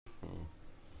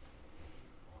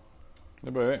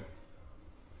Nu börjar vi.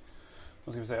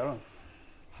 Vad ska vi säga då?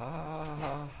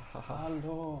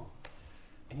 Hallå.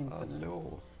 Internet. Hallå.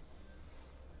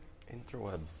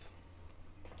 Interwebs.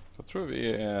 Jag tror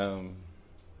vi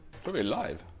är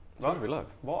live. Tror vi live?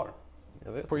 Var?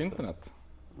 Jag vet På inte. internet.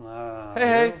 Nej. Hej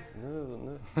hej!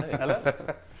 Nu. Hej. Eller?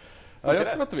 Ja, jag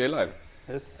tror att vi är live.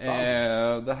 Det är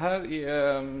sant. Det här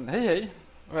är... Hej hej!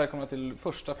 Och välkomna till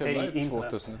första Hej, februari internet.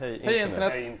 2000. Hej, Hej internet.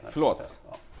 internet! Hej, internet. Förlåt.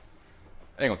 Ja.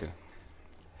 En gång till.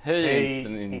 Hej, Hej,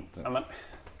 internet. Ja, men,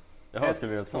 Jaha, ska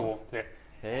vi göra 1, 2, tillsammans? 3.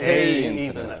 Hej, Hej internet.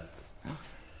 internet.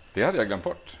 Det hade jag glömt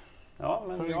bort. Ja,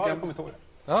 men Från jag har gamla- kommit ihåg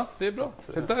det. Ja, det är bra.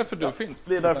 Så Det att, är därför du ja, finns.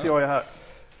 Det är därför jag är här.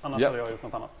 Annars Ja. hade jag gjort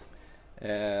något annat.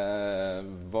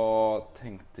 Vad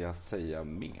tänkte jag säga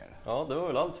mer? Ja, det var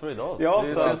väl allt för idag. Ja,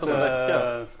 vi så ses att, om en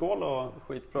vecka. skål och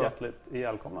Skitbra. hjärtligt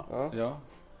välkomna. Ja. Ja,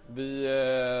 vi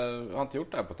har inte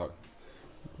gjort det här på ett tag.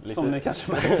 Lite Som ni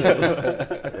kanske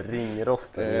märker.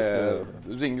 ringrosten just nu.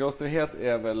 Ringrostighet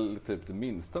är väl typ det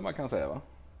minsta man kan säga, va?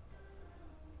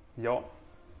 Ja,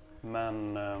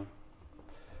 men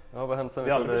Ja, vad har hänt sen det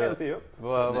vi är aldrig för körde... sent att ge upp.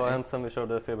 Vad har hänt sen vi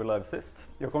körde Feber Live sist?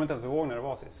 Jag kommer inte ens ihåg när det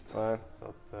var sist. Nej, Så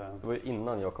att, det var ju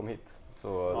innan jag kom hit. Så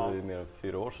Ja. det är ju mer än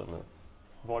 4 år sedan nu.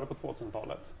 var det på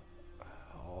 2000-talet?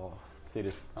 Ja,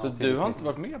 tidigt. Så du har inte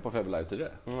varit med på Feber Live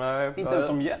tidigare? Nej, Inte ens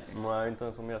som gäst? Nej, inte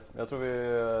ens som gäst. Jag tror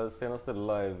vi senaste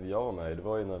live jag var med, det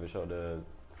var ju när vi körde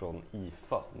från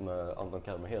IFA med Anton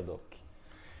Kalmarhed och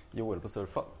Joel på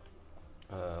Surfa.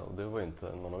 Och det var ju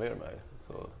inte någon av er med,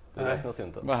 så det Nej. räknas ju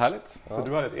inte. Vad härligt. Ja. Så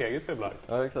du hade ett eget februari?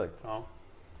 Ja, exakt. Ja.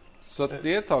 Så att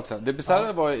det är ett tag sedan. Det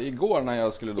bisarra var igår när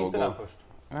jag skulle då Inte gå... den först.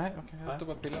 Nej, okej. Jag står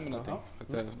bara och pillar med någonting. Jaha.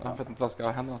 För att jag vet inte vad ska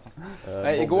hända någonstans. Nej,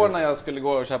 Bobby- igår när jag skulle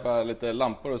gå och köpa lite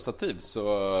lampor och stativ så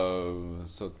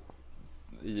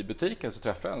i butiken så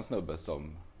träffade jag en snubbe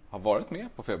som har varit med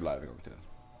på Feber Live en gång till.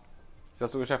 Så jag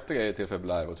stod och köpte grejer till Feber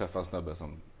Live och träffade en snubbe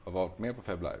som har varit med på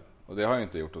Feber Live. Och det har jag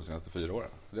inte gjort de senaste 4 åren.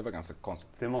 Så det var ganska konstigt.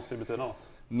 Det måste ju betyda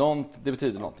något. Det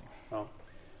betyder någonting. Ja.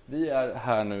 Vi är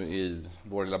här nu i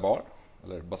vår lilla bar.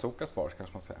 Eller Bazookas bar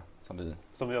kanske man säger.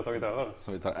 Som vi har tagit över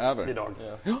Som vi tar över. idag.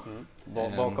 Ja.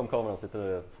 Bakom kameran sitter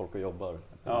det folk och jobbar.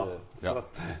 Ja, Det- så Ja.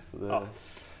 att, Så det, Ja.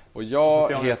 Och Vi jag får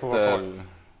se om vi får vara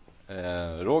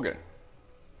heter Roger.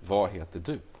 Vad heter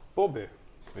du? Bobby.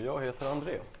 Och jag heter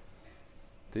André.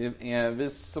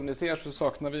 Som ni ser så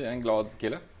saknar vi en glad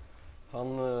kille.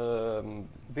 Han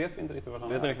Vet vi inte riktigt vad han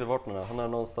vet inte är? riktigt vart han är. Han är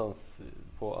någonstans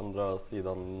på andra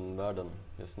sidan världen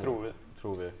just nu.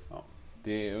 Tror vi.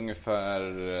 Det är ungefär,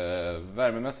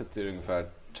 värmemässigt är det ungefär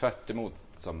tvärt emot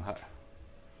som här.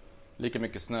 Lika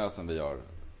mycket snö som vi har,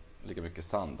 lika mycket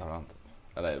sand har han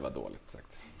typ. Eller det var dåligt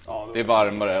sagt. Ja, Det är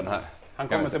varmare än här. Han kan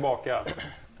kommer vi säga. tillbaka.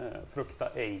 Frukta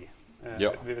ej.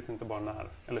 Ja. Vi vet inte bara när,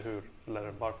 eller hur,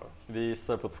 eller varför. Vi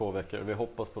gissar på 2 veckor. Vi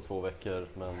hoppas på 2 veckor.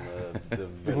 Men det är Det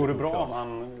väldigt vore bra oklart. om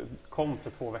han kom för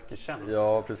 2 veckor sedan.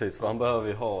 Ja, precis. För han behöver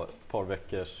ju ha ett par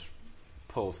veckors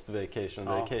post-vacation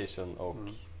Ja. vacation och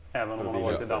Även om För han har vi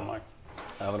varit i också. Danmark.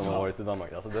 även om han har varit i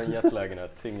Danmark. Alltså den jetlagen är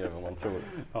tyngre än vad man tror.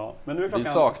 Ja, men nu är Vi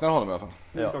klockan, saknar honom i alla fall.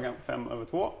 nu är Ja. klockan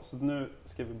 5:02. Så nu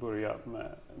ska vi börja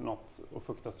med något att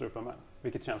fukta strupen med.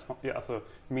 Vilket känns alltså,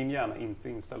 min hjärna är inte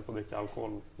inställd på att dricka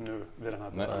alkohol nu vid den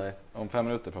här tiden. Nej. Om 5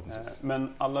 minuter förhoppningsvis.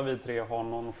 Men alla vi 3 har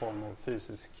någon form av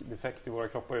fysisk defekt i våra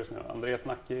kroppar just nu. Andreas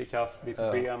nacke är i kast, ditt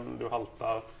Ja. ben, du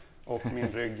haltar och min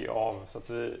rygg är av. Så att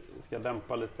vi ska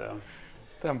dämpa lite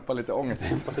Dämpa lite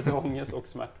ångest. ångest och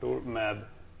smärtor med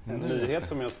en Nu nyhet ska-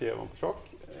 som jag skrev om på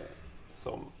Tjock.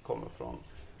 Som kommer från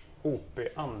O.P.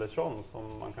 Andersson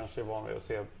som man kanske är van vid att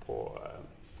se på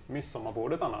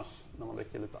midsommarbordet annars. När man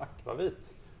dricker lite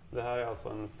akvavit. Det här är alltså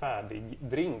en färdig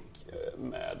drink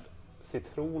med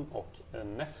citron och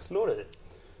nässlor i.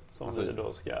 Som Alltså- vi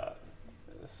då ska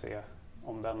se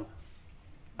om den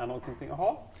är någonting att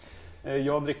ha.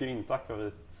 Jag dricker ju inte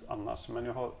akvavit annars, men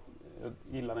jag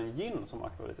gillar en gin som har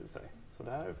akvavit i sig. Så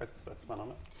det här är faktiskt rätt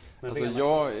spännande. Men Alltså rena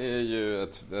jag akvavit. är ju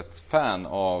ett fan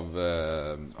av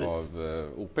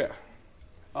OP.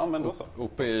 Ja, men då så.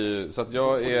 OP är ju, så att Du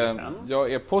får en.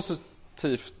 jag är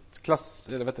positivt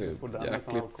eller vet Du du, får den utan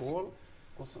jäkligt. alkohol.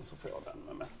 Och sen så får jag den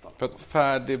med mest alkohol. För att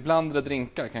färdigblandade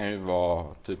drinkar kan ju vara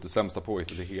typ det sämsta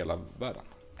påhittet i hela världen.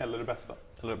 Eller det bästa.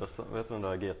 Eller det bästa. Vet du den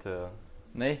där GT?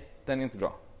 Nej, den är inte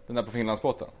bra. Den där på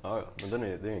Finlandsbåten. Ja, men det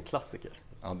är en klassiker.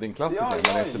 Ja, det är en klassiker, men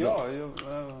den är inte bra.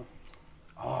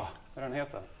 Vad den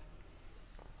heter.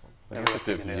 Den heter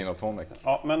typ gin och tonic.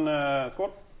 Ja, men skål.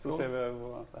 Så Skål. ser vi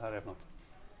vad det här är för något.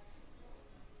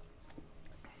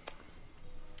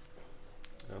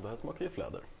 Ja, det här smakar ju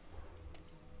fläder.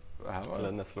 Det här Eller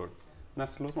var nässlor.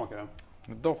 Nässlor smakar den.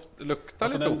 luktar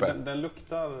Alltså lite OP. den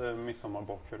luktar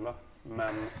midsommarbakfylla.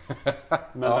 Men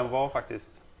Ja. den var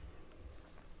faktiskt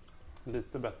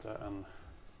lite bättre än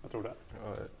jag trodde.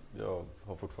 Jag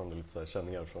har fortfarande lite så här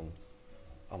känningar från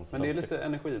Amsterdam. Men det är lite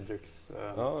energidrycks...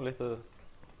 Ja, lite.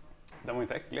 Den var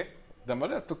inte äcklig. Den var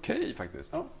rätt okej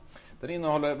faktiskt. Ja. Den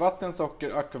innehåller vatten,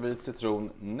 socker, akvavit,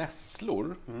 citron,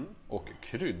 nässlor och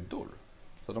kryddor.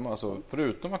 Så de har alltså,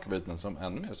 förutom akvaviten, så har de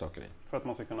ännu mer socker i. För att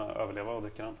man ska kunna överleva och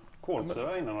dricka den.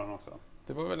 Kolsyra innehåller den också.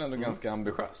 Det var väl ändå ganska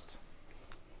ambitiöst.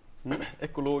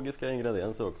 Ekologiska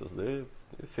ingredienser också, så det är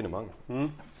finemang.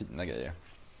 Fina grejer.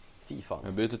 Fy fan. Om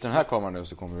vi byter till den här kameran nu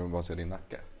så kommer vi bara se din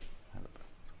nacke. Jag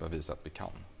ska bara visa att vi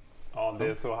kan. Ja, det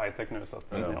är så high tech nu så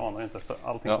att ni anar inte. Så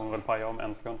allting Ja. kommer väl paja om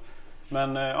en sekund.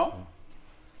 Men ja,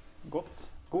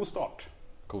 gott. God start.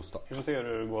 God start. Vi får se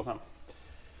hur det går sen.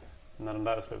 När den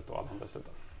där är slut och alla andra är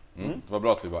slutar. Det var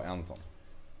bra att vi var en sån.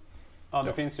 Ja, det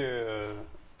Ja. finns ju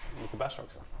lite bärs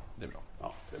också. Det är bra.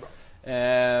 Ja, det är bra.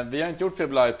 Vi har inte gjort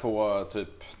Feber på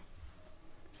typ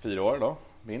 4 år då,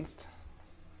 minst.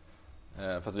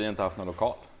 För att vi inte haft någon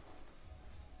lokal.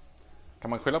 Kan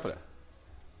man skylla på det?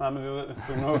 Nej, men vi var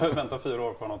tvungna att vänta 4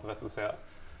 år för något vettigt att säga.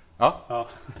 Ja. Ja.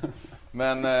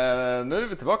 Men nu är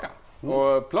vi tillbaka.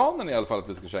 Och planen är i alla fall att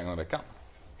vi ska köra en gång i veckan.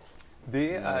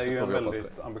 Det är så ju får en vi hoppas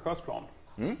väldigt på ambitiös plan.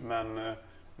 Mm. Men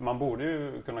man borde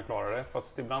ju kunna klara det.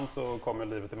 Fast ibland så kommer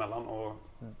livet emellan och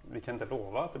vi kan inte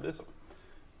lova att det blir så.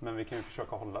 Men vi kan ju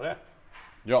försöka hålla det.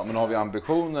 Ja, men har vi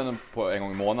ambitionen på en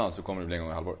gång i månaden så kommer det bli en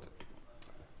gång i halvåret.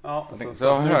 Ja, Jag så, tänkte-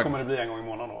 så nu hög- kommer det bli en gång i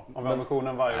månaden då. Om vi har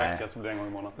ambitionen varje Nej. vecka så blir det en gång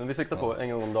i månaden. Men vi siktar på en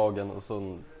gång om dagen och så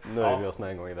nöjer Ja. vi oss med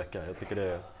en gång i veckan. Jag tycker det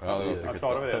är... Ja, det låter Ja, skitbra.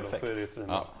 klarar vi det då Perfekt. så är det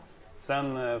svinbra. Ja.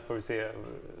 Sen får vi se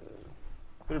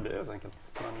hur det blir helt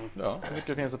enkelt. Men, Ja, hur mycket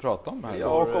det finns att prata om här. ja,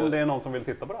 och om det är någon som vill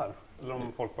titta på det här. Eller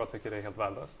om folk bara tycker det är helt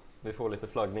värdelöst. Vi får lite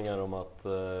flaggningar om att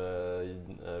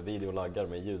video laggar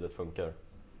men ljudet funkar.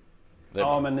 Det är Ja,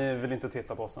 bra. men ni vill inte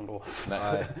titta på oss ändå. Så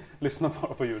Nej. lyssna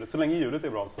bara på ljudet. Så länge ljudet är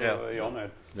bra så Ja. är jag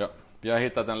nöjd. Ja, vi har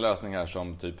hittat en lösning här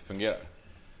som typ fungerar.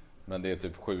 Men det är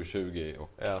typ 720 och...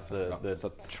 Ja, det är så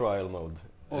att, trial mode.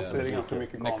 Och så är det det ganska är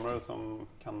mycket next. kameror som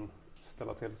kan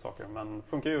ställa till saker. Men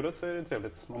funkar ljudet så är det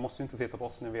trevligt. Man måste ju inte titta på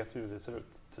oss, ni vet hur vi ser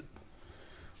ut. Typ.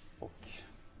 Och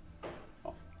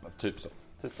typ så.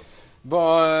 typ så.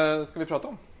 Vad ska vi prata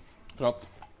om? För något?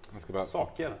 Jag ska bara...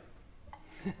 Saker.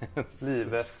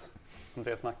 Livet.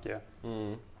 Andreas Nacke.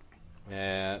 Mm.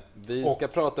 Vi ska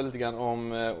prata lite grann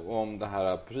om det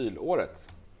här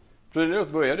prylåret. Prylåret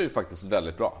började ju faktiskt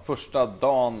väldigt bra. Första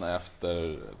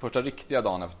riktiga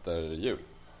dagen efter jul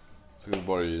så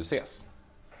började ju ses.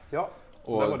 Ja,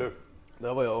 Och- där var du.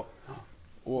 Där var jag.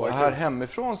 Och här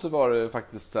hemifrån så var det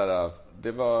faktiskt så här,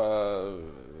 det var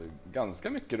ganska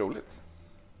mycket roligt.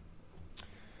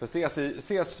 För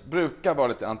ses brukar vara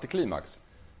lite antiklimax.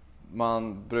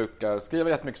 Man brukar skriva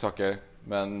jättemycket saker,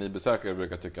 men ni besökare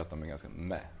brukar tycka att de är ganska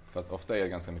meh. För att ofta är det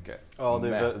ganska mycket Ja, det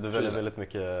är meh-prylar. väldigt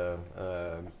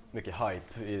mycket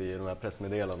hype i de här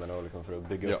pressmeddelandena och liksom för att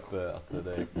bygga Ja. upp att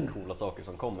det är coola saker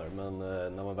som kommer. Men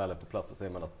när man väl är på plats så ser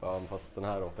man att fast den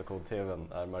här 8K-TVn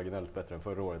är marginellt bättre än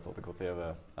förra årets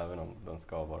 8K-TV, även om den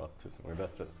ska vara 1000 gånger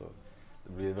bättre. Så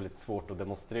det blir väldigt svårt att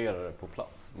demonstrera det på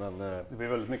plats. Men Det blir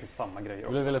väldigt mycket samma grejer det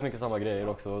också. blir väldigt mycket samma grejer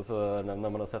också. Så när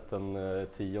man har sett en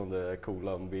 10:e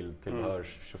coola bild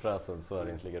tjofräsen så är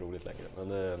det inte lika roligt längre. Men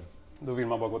det Då vill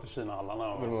man bara gå till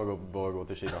Kina-hallarna. vill Och... man bara gå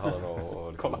till Kinahallen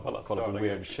och Kolla på alla kolla på störda weird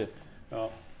grejer. shit. Ja.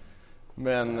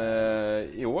 Men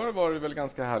i år var det väl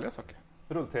ganska härliga saker.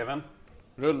 Rull-TVn.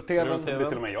 Rull-TVn, Det blir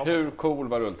till och med jag. hur cool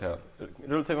var rull-TVn?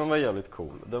 Rull-TVn var jävligt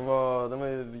cool. Den var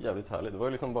ju jävligt härlig. Det var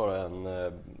ju liksom bara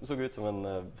såg ut som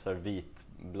en så här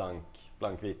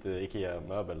blankvit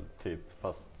Ikea-möbel typ,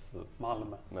 fast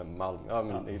Malm. med malm. Ja,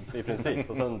 men i princip.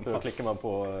 Och sen så klickar man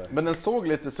på... Men den såg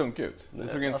lite sunkig ut. Det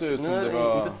såg inte ut som nej, det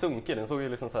var... Inte sunkig, den såg ju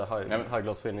liksom så här Nej, men- high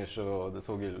gloss finish och det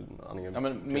såg ju Ja,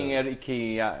 men mer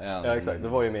Ikea än... Ja, exakt. Det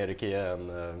var ju mer Ikea än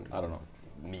I don't know.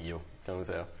 Mio, kan man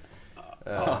säga.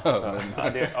 Ja,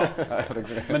 det, ja.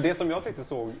 Men det som jag tyckte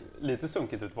såg lite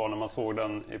sunkigt ut var när man såg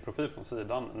den i profil från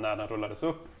sidan. När den rullades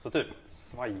upp så typ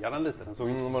svajade den lite. Den såg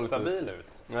inte var så lite- stabil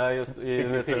ut. Nej, just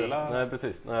Fick ni pilla? Nej,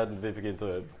 precis. Nej, vi fick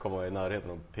inte komma i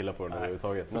närheten och pilla på den Nej,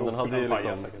 överhuvudtaget. för Men då den hade skulle ju den paja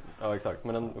liksom... säkert. Ja, exakt.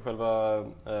 Men själva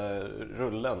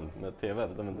rullen med TVn,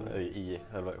 den är ju i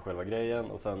själva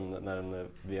grejen. Och sen när den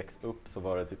veks upp så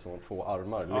var det typ som 2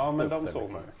 armar lyfte Ja, men upp de den, såg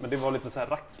liksom. man. Men det var lite så här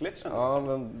rackligt kändes Ja, det som.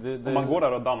 men Om man går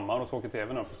där och dammar och så åker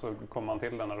TVn upp så kommer man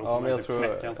till den och då Ja, kommer men man jag typ tror...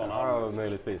 knäcka en sån Ja, arm.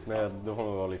 möjligtvis. Men då får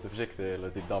man vara lite försiktig eller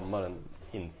typ damma den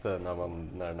inte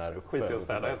när den är uppe. Skit i att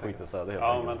städa helt Skit i att städa helt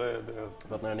Ja, enkelt. men det...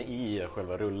 För att när den är i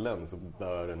själva rullen så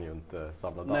bör den ju inte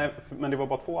samla damm. Nej, men det var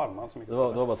bara 2 armar som gick Det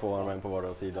var bara 2 armar, en på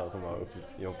vardera sida som var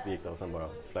uppvikta och sen bara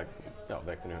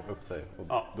väckte den upp sig. Och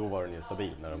då var den ju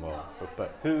stabil när den var uppe.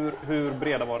 Hur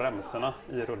breda var remsorna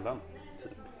i rullen?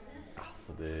 Typ?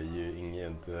 Alltså det är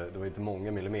ju det var inte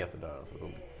många millimeter där. Alltså,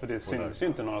 För det syns ju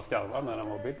inte några skarvar när den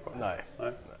var byggd på. Nej.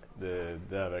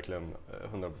 Det är verkligen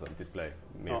 100% display,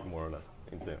 more or less.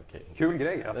 Inte okej. Kul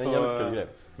grej. Det är Alltså, en jävligt kul grej.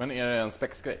 Men är det en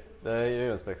spexgrej? Det är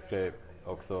ju en spexgrej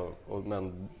också.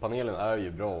 Men panelen är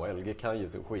ju bra och LG kan ju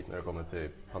så skit när det kommer till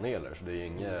paneler. Så det är ju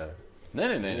inget...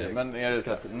 Nej. Men är det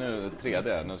så att nu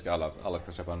 3D, nu ska alla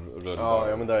ska köpa en rull?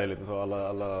 Ja, men det är lite så.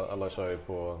 Alla kör ju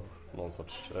på någon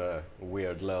sorts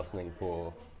weird lösning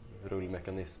på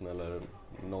rullmekanism eller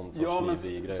någon sorts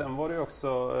ny grej. Sen var det ju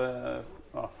också...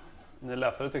 ni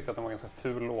läsare tyckte att den var ganska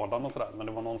ful lådan och sådär. Men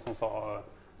det var någon som sa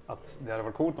att det hade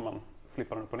varit coolt om man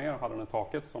flippade den upp och ner och hade den i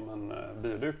taket som en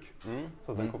bioduk.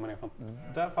 Så att den kommer ner från...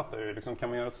 Där fattar jag ju, liksom, kan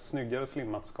man göra ett snyggare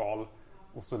slimmat skal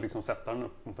och så liksom sätta den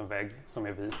upp mot en vägg som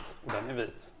är vit och den är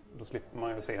vit. Då slipper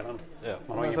man ju se den. Ja.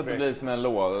 Man har Men så att det blir som en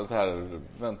låda, så här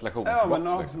ventilationsbox. Ja,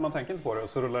 men liksom. man tänker inte på det och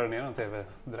så rullar det ner en TV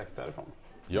direkt därifrån.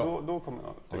 Ja. Då kommer jag...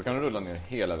 Och då kan du rulla ner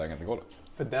hela vägen till golvet.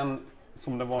 För den,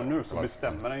 som den var nu, så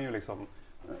bestämmer den ju liksom,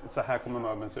 så här kommer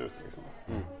möbeln se ut. Liksom.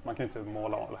 Man kan ju inte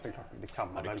måla av, det är klart, det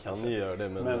kan man Ja, väl. det kan ju göra det,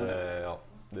 men det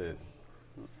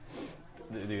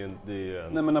är ju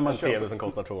en, Nej, men när man en köper, TV som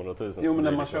kostar 200 000. Jo, men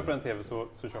när man liksom, köper en TV så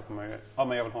köper man ju, ja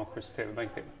men jag vill ha en schysst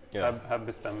TV-bänk till. Ja. Här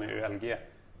bestämmer ju LG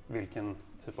vilken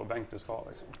typ av bänk du ska ha.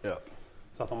 Liksom. Ja.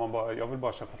 Så att om man jag vill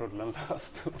bara köpa rullen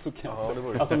löst. Och så kan Ja, det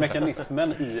vore- alltså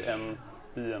mekanismen i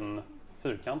en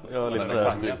fyrkant. Ja, Liksom, lite eller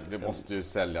en så här rectangle. Det måste ju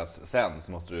säljas sen,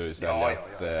 så måste det ju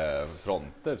säljas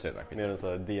fronter till den här skiten. Mer en sån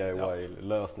här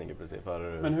DIY-lösning i princip.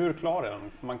 Men hur klar är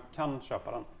den? Man kan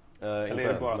köpa den. Inte eller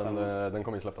är det bara än, att men den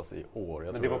kommer ju släppas i år.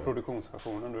 Men det var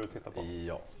produktionsversionen du tittar på?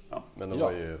 Ja. Ja. Men den Ja,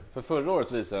 var ju... för förra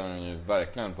året visade den ju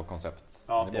verkligen på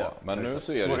konceptnivå. Ja, Men nu exakt.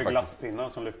 så är det Var ju det faktiskt... glasspinnar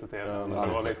som lyfte till den? men Det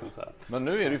var allt. liksom så här. Men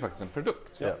nu är det ju faktiskt en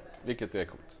produkt, Ja. vilket är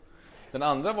coolt. Den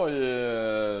andra var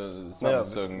ju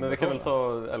Samsung. Men vi kan väl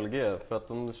ta LG för att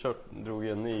de drog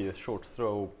en ny short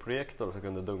throw projektor som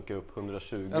kunde dunka upp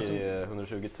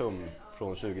 120 tum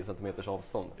från 20 cm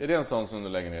avstånd. Är det en sån som du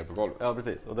lägger ner på golvet? Ja,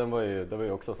 precis. Och det var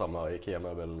ju också samma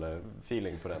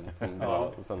IKEA-möbel-feeling på den. Som Ja. bara,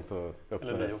 och sen så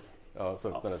Eller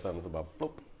öppnades, den och så bara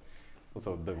plopp. Och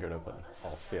så dunkade den upp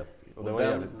en asfet. Och det Och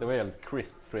var en jävligt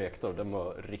crisp projektor. Den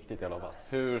var riktigt jävla vass.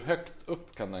 Hur högt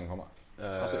upp kan den komma?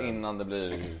 Alltså innan det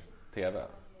blir TV?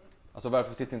 Alltså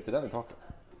varför sitter inte den i taket?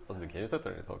 Alltså du kan ju sätta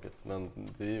den i taket. Men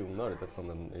det är ju onödigt eftersom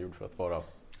den är gjord för att vara...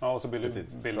 Ja, och så bilden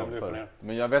Precis, blir upp och framför. ner.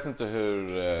 Men jag vet inte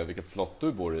vilket slott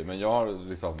du bor i, men jag har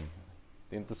liksom...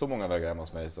 Det är inte så många väggar hemma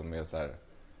hos mig som är så här...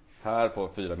 Här på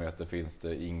 4 meter finns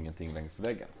det ingenting längs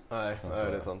väggen. Nej, Så- det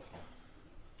är sant.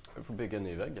 Vi får bygga en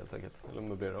ny vägg helt enkelt. Eller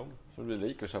möblera om. Så blir det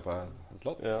rik och köpa ett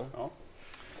slott. Ja. Ja. Ja,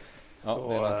 Så,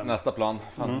 det är nästa plan.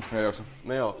 Fan, jag också.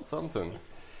 Men ja, Samsung.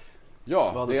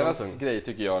 Ja, Vad hade deras Samsung? grej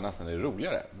tycker jag nästan är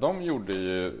roligare. De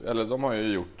har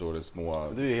ju gjort då det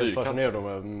små Du är helt fascinerad av de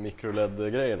här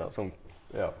mikro-LED-grejerna som...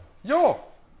 Ja. Ja!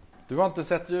 Du har inte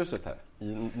sett ljuset här.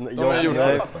 Jag har gjort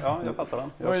nej, Jag fattar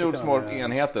den. De har gjort små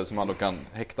enheter som man då kan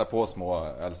häkta på små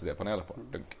LCD-paneler på.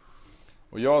 Dunk.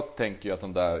 Och jag tänker ju att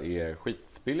de där är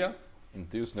skitbilliga.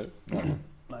 Inte just nu, men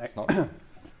Nej. snart.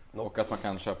 Och att man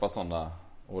kan köpa sådana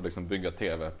och liksom bygga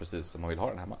TV precis som man vill ha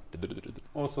den hemma.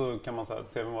 Och så kan man säga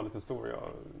att tvn var lite stor, jag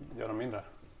gör den mindre.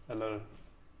 Eller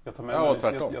jag tar med, Ja, mig,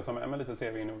 tvärtom. jag tar med mig lite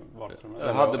tv in i vardagsrummet.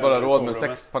 Jag hade bara Eller råd med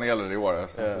sovrummet. 6 paneler i år.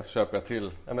 Så köper jag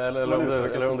till. Ja, men eller Men om utöka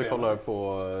du systemet. kollar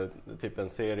på typ en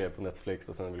serie på Netflix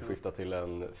och sen vill skifta till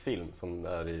en film som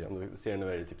är i, om du serien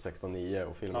är i typ 16:9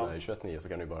 och filmen är i 21:9 så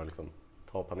kan du bara liksom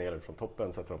ta paneler från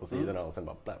toppen, sätta dem på sidorna och sen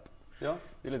bara bläpp. Ja.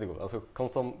 Det är lite gott. Alltså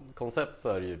koncept så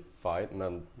är det ju fine,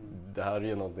 men det här är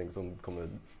ju någonting som kommer...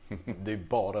 Det är ju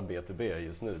bara B2B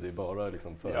just nu. Det är bara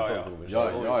liksom företag Ja. som kommer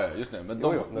Ja, köra. ja, just nu.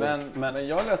 Men, men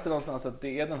jag läste någonstans att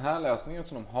det är den här lösningen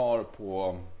som de har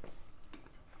på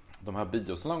de här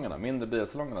biosalongerna, mindre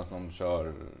biosalongerna som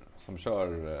kör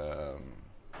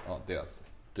deras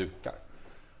dukar,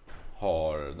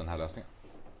 har den här lösningen.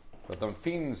 För att de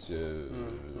finns ju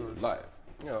live.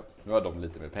 Ja. Nu har de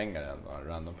lite mer pengar än vad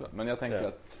Random Plus. Men jag tänker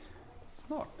att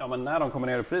snart. Ja, men när de kommer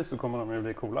ner i pris så kommer de ju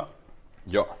bli coola.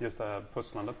 Ja. Just det här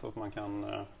pusslandet och man kan...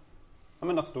 Ja,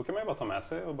 men alltså, då kan man ju bara ta med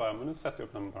sig och bara, men nu sätter jag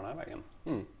upp den på den här vägen.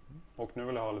 Och nu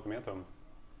vill jag ha lite mer tum.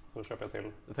 så köper jag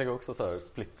till. Jag tänker också så här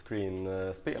split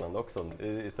screen spelande också.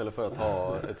 Istället för att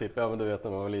ha typ, ja men du vet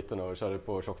när man var liten och körde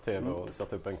på tjock-tv och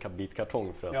satte upp en bit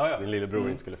kartong för att din lillebror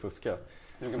inte skulle fuska.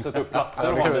 Du kan sätta upp plattor Ja,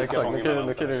 och men ha exakt, nu kan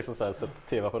du det. liksom så här, sätta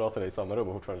tv-apparater i samma rum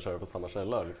och fortfarande köra på samma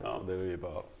källa liksom. Så det är ju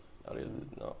bara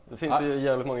det finns ju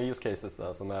jävligt många use cases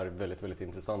där som är väldigt, väldigt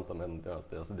intressanta, men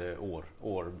det är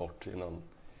år bort innan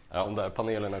de där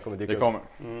panelerna kommer dyka upp. Det kommer.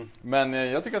 Men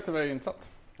jag tycker att det var intressant.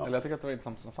 Eller jag tycker att det var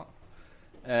intressant som fan.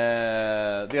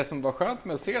 Det som var skönt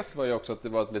med CES var ju också att det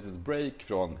var ett litet break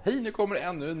från hej, nu kommer det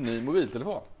ännu en ny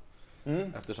mobiltelefon.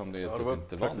 Eftersom det typ inte var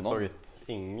praktiskt någon. taget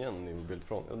ingen ny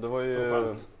mobiltelefon. Det var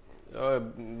ju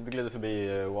jag gled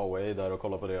förbi Huawei där och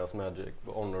kollade på deras Magic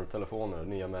Honor-telefoner,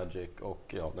 nya Magic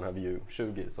och den här View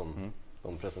 20 som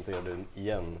de presenterade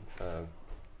igen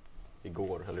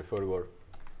igår eller i förrgår.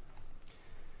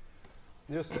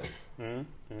 Just det. Nu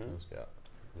ska jag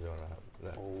göra det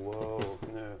här. Wow,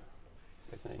 nu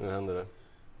teknik. Nu händer det.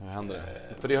 Nu händer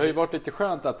det. För det har ju varit lite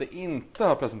skönt att det inte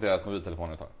har presenterats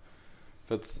mobiltelefoner ett tag.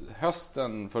 För att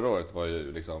hösten förra året var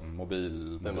ju liksom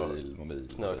mobil.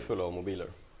 Knökfulla av mobiler.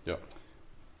 Ja.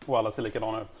 Och alla ser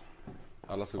likadana ut.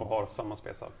 Alla såg. Och har samma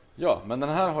spesar. Ja, men den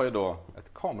här har ju då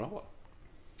ett kamerahål.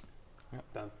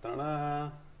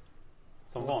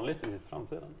 Som vanligt i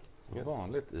framtiden. Som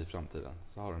vanligt i framtiden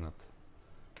så har den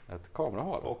ett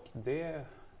kamerahål. Och det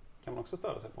kan man också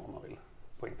störa sig på om man vill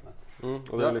på internet.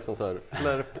 Och det är liksom så här,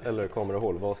 flärp eller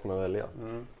kamerahål, vad ska man välja?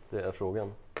 Det är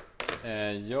frågan.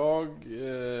 Jag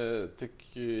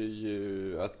tycker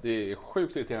ju att det är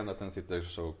sjukt irriterande att den sitter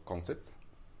så konstigt.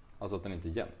 Alltså att den inte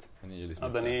är jämnt. Den är ju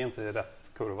liksom den är inte i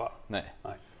rätt kurva. Nej.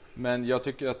 Men jag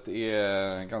tycker att det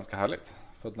är ganska härligt.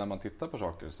 För att när man tittar på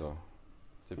saker så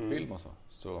typ film och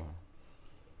så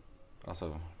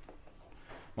alltså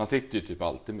man sitter ju typ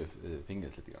alltid med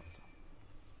fingret lite grann så.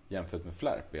 Jämfört med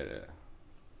flärp är det.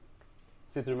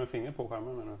 Sitter du med fingret på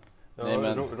skärmen menar du? Ja, nej,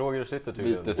 men Roger sitter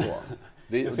tydligen. lite så.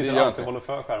 Det gör jag inte. Håller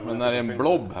för skärmen. Men när det är en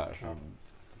blob här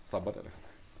så sabbar det liksom.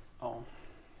 Ja.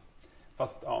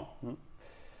 Fast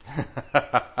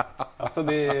alltså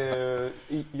det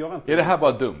jag väntar. Är det här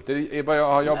bara dumt?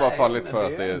 Har jag bara fallit för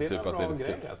att det är typ typ att det är lite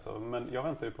kul? Alltså. Men jag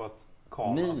väntar ju på att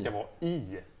kameran ska vara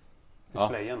i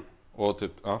displayen. Och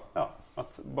typ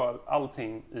att bara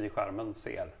allting i skärmen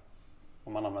ser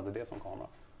om man använder det som kamera.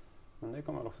 Men det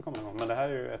kommer väl också komma en gång. Men det här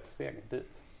är ju ett steg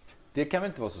dit. Det kan väl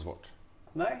inte vara så svårt?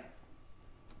 Nej.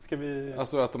 Ska vi...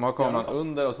 Alltså att de har kameran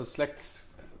under och så släcks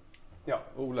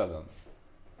OLEDen.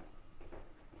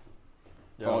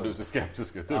 Fan vad du ser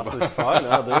skeptisk ut. Alltså fan,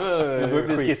 det är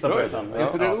vi skissar på det sen. Är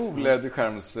inte du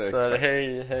OLED-skärmsexpert?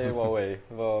 Hej Huawei,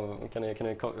 kan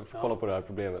ni kolla på det här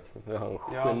problemet? Vi har en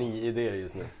geni-idé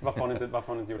just nu. Varför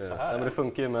har ni inte gjort så här? Nej, men det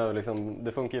funkar ju med liksom,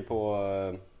 det funkar ju på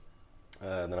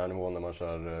den här nivån när man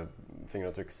kör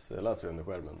fingeravtrycksläsare under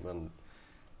skärmen, men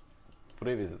på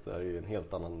det viset så är det ju en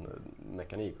helt annan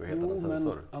mekanik och helt annan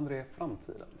sensor. Men André,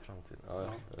 framtiden. Ja.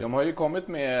 De har ju kommit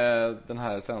med den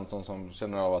här sensorn som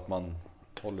känner av att man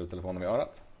håller telefonen med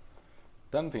örat.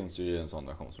 Den finns ju i en sån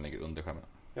version som ligger under skärmen.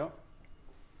 Ja.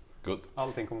 Good.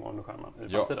 Allting kommer vara under skärmen i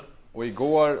framtiden. Och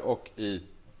igår och i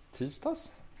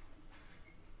tisdags?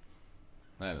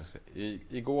 Nej,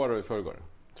 igår och i förrgår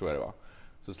tror jag det var.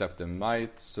 Så släppte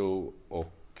Meizu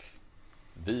och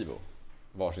Vivo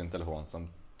varsin telefon som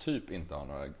typ inte har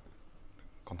några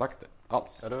kontakter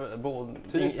alls. Ja, det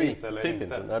typ inte eller typ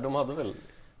inte? Nej, de hade väl...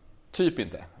 Typ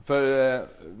inte. För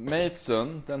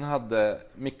Meizun, den hade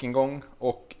mickingång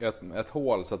och ett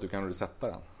hål så att du kan resetta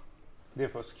den. Det är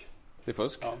fusk. Det är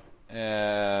fusk. Ja.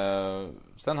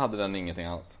 Sen hade den ingenting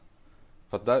annat.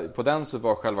 För att på den så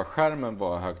var själva skärmen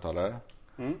var högtalare.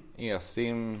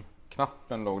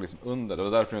 eSIM-knappen låg liksom under. Det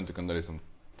var därför du inte kunde liksom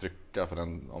trycka för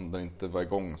om den inte var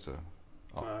igång så...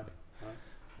 Ja.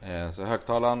 Nej. Så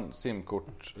högtalaren,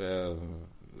 SIM-kort,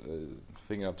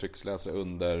 fingeravtrycksläsare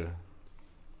under,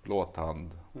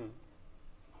 blåtand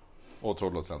och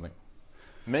trådlös laddning.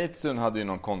 Meizu hade ju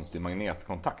någon konstig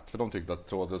magnetkontakt för de tyckte att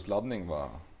trådlös laddning var...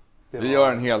 Vi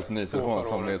gör en helt ny telefon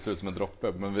som ser ut som en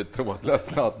droppe, men vid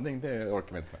trådlös laddning, det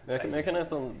orkar vi inte med. Men jag kan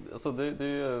inte... Alltså det är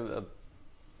ju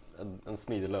en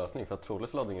smidig lösning för att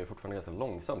trådlös laddning är fortfarande ganska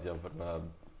långsamt jämfört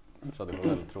med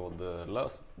traditionell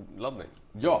trådlös laddning.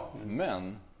 Ja,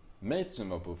 men Meizu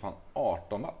var på fan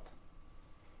 18 watt.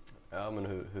 Ja, men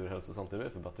hur hälsosamt är det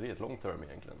för batteriet long term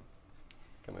egentligen?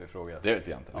 Kan man ju fråga. Det vet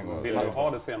jag inte. Vill du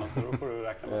ha det senaste då får du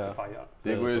räkna med att det pajar.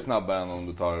 Det går ju snabbare än om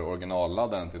du tar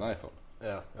originalladdaren till en iPhone.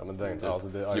 Ja men det är inte alltså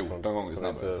det är 14 gånger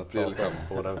snabbare. Så det är liksom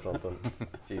på den fronten.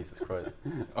 Jesus Christ.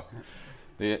 Ja.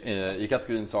 Det är i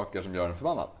kategorin saker som gör en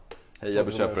förbannad. Hej,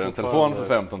 jag köper en telefon för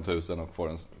 15 000 och får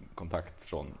en kontakt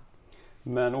från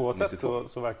Men oavsett 92.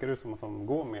 så verkar det som att de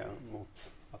går mer mot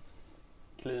att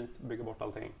cleant bygga bort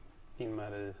allting. In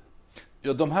med det i...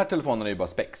 Ja, de här telefonerna är ju bara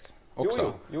specs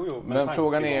också. Jo, Men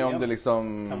frågan är om det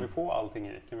liksom... Kan vi få allting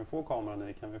i? Kan vi få kameran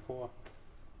i? Kan vi få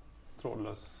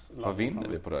trådlös laddning? Vad vinner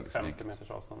vi på det liksom? 50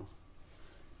 meters avstånd.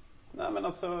 Nej men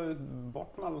alltså,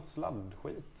 bort med all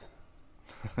sladdskit.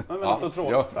 Men Ja, alltså,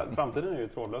 framtiden är ju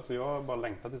trådlös och jag har bara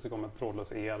längtat tills det kommer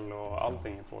trådlös el och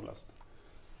allting är trådlöst.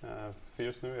 För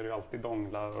just nu är det ju alltid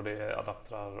donglar och det är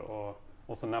adaptrar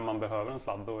och så när man behöver en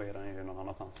sladd då är den ju någon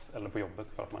annanstans eller på jobbet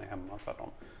för att man är hemma tvärtom.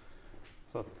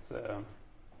 Så att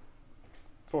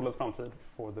trådlös framtid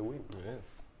for the win.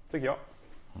 Yes. Tycker jag.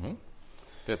 Mm.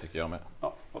 Det tycker jag med.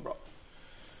 Ja, vad bra.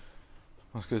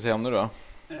 Vad ska vi säga om nu då?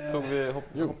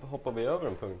 Hoppar vi över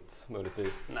en punkt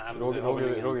möjligtvis? Nej, men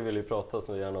Roger vill ju prata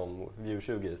så gärna om View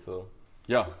 20 så...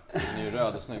 Ja, den är ju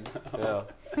röd och snygg. Ja.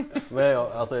 Men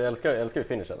jag älskar ju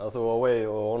finishen. Alltså Huawei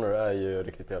och Honor är ju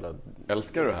riktigt jävla...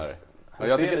 Älskar du det här? Det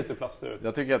Jag ser tycker, lite plastig ut.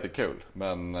 jag tycker att det är kul,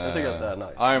 men Jag tycker att det är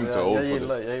nice. I'm too old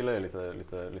for this. Jag gillar ju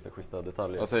lite schyssta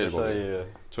detaljer. Vad säger du, Bobby?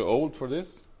 ju... Too old for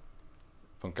this?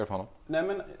 Funkar för honom?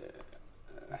 Nej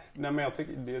men jag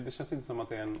tycker det känns inte som att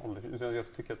det är en ålder. Utan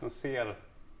jag tycker att den ser,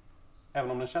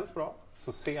 även om den känns bra,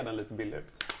 så ser den lite billig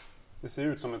ut. Det ser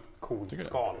ut som ett coolt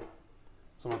skal.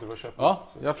 Som att du var köpt. Ja,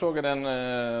 jag frågade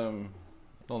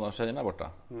någon av tjejerna borta.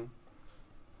 Mm.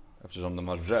 Eftersom den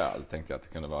var röd tänkte jag att det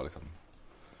kunde vara liksom...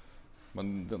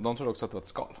 Men de trodde också att det var ett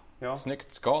skal. Ja.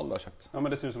 Snyggt skal du har köpt. Ja,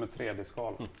 men det ser ut som ett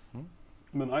 3D-skal. Mm.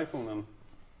 Men iPhonen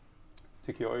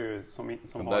tycker jag ju som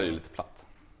Den har... där är ju lite platt.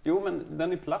 Jo, men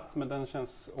den är platt, men den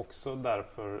känns också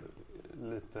därför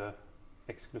lite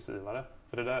exklusivare.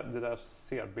 För det där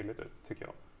ser billigt ut, tycker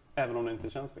jag. Även om det inte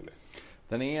känns billigt.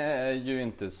 Den är ju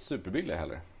inte superbillig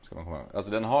heller, ska man komma ihåg.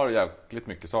 Alltså den har jäkligt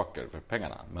mycket saker för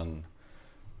pengarna, men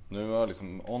nu har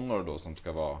liksom Honor då som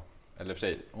ska vara, eller för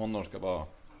sig, Honor ska vara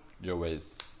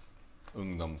Huaweis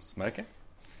ungdomsmärke.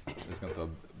 Det ska inte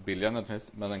vara billigare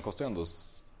nödvändigtvis, men den kostar ju ändå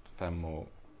 5 och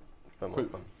 7.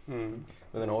 Mm.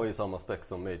 Men den har ju samma spec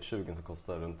som Mate 20 som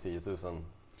kostar runt 10 000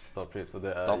 startpris. Och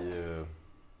det är Sant. ju...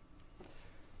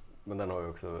 Men den har ju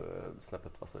också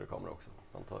snäppet vassare kamera också,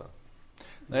 antar jag.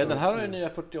 Nej, den här har ju nya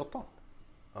 48.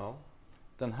 Ja.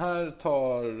 Den här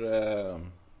tar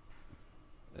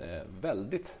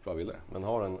väldigt bra bilder. Men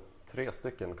har den 3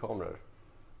 stycken kameror?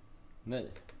 Nej.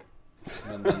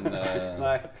 Men den...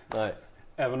 Nej,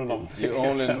 även om de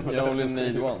you only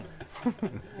need one.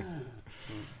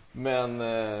 Men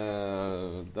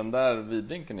den där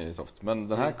vidvinkeln är ju soft. Men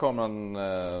den här kameran,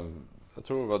 jag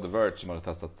tror det var The Verge som hade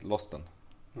testat loss den.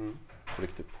 På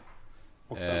riktigt.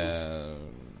 Och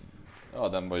ja,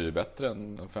 den var ju bättre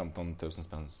än 15 000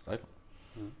 spänns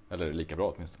iPhone. Eller lika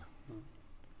bra åtminstone.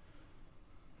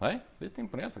 Nej, lite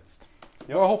imponerad faktiskt.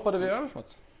 Ja. Vad hoppade vi över för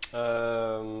något?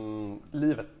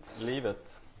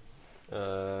 Livet.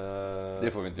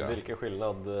 Det får vi inte göra. Vilken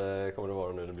skillnad kommer det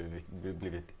vara nu när det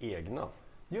blivit egna?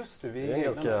 Just Det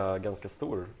är en ganska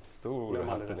stor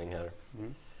happening här.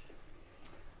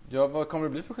 Ja, vad kommer det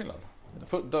bli för skillnad?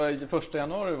 Första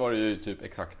januari var det ju typ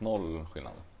exakt 0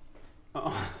 skillnad.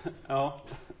 Ja.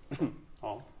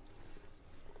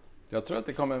 Jag tror att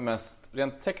det kommer mest...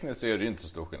 Rent tekniskt så är det ju inte så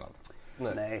stor skillnad.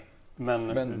 Nej. Men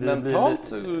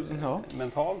mentalt...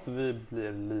 Mentalt vi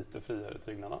blir lite friare i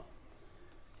tyglarna.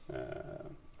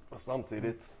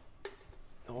 Samtidigt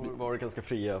har vi varit ganska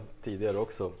fria tidigare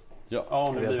också.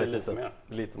 Ja, men det blir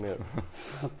lite mer.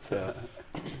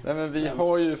 Nej, men vi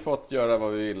har ju fått göra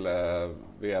vad vi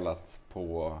velat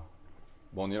på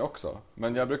Bonnier också.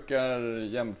 Men jag brukar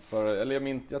jämföra,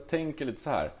 eller jag tänker lite så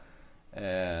här.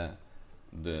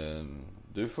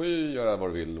 Du får ju göra vad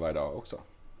du vill varje dag också.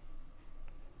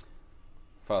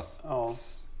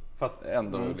 Fast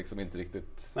ändå liksom inte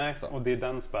riktigt. Nej, så. och det är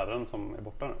den spärren som är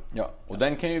borta nu. Ja, och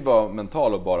den kan ju vara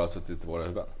mental och bara suttit i våra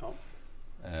huvuden. Ja.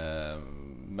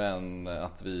 Men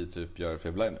att vi typ gör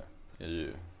Feblive nu är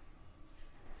ju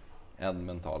en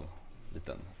mental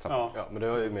liten trappa. Ja, men det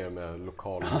har ju mer med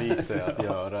lokalbyte att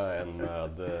göra än med...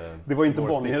 Det var inte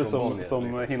Bonnier som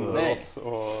liksom. hindrade oss att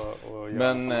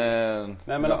Men, göra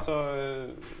Nej, men ja.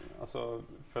 alltså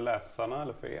för läsarna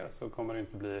eller för er så kommer det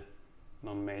inte bli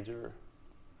någon major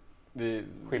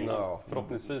skillnad.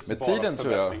 Förhoppningsvis med bara tiden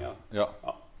förbättringar. tror jag.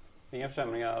 Ja. Inga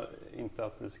försämringar, inte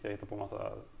att vi ska hitta på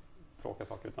massa tråkiga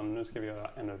saker utan nu ska vi göra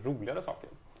ännu roligare saker.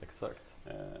 Exakt.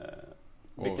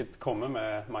 Vilket kommer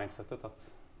med mindsetet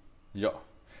att... Ja.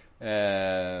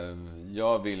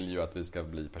 Jag vill ju att vi ska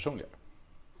bli personliga.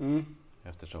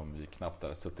 Eftersom vi knappt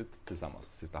har suttit tillsammans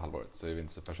sista halvåret så är vi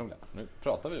inte så personliga. Nu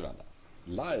pratar vi med varandra.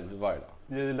 Live varje dag.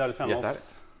 Vi lärde känna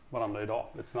oss varandra idag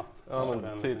lite snabbt. Ja,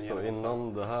 men typ så.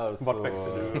 Innan det här så... Vart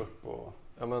växte du upp och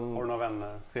ja, men har du några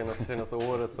vänner? Senaste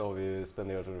året så har vi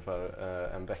spenderat ungefär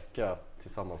en vecka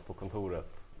tillsammans på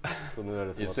kontoret. Så nu är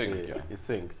det som I att synk, vi, ja. I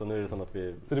synk. Så nu är det som att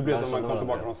vi... Så det blir som man kom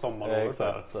tillbaka från sommarlovet.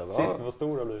 Exakt. Shit, vad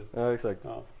stor du har blivit. Ja, exakt.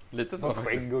 Ja. Lite så Fått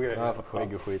faktiskt. skägg och grejer. Jag har fått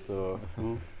skägg och skit. Och...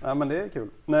 Ja, men det är kul.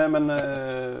 Nej, men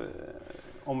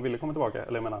om Ville kommer tillbaka,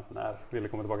 eller jag menar när Ville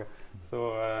kommer tillbaka,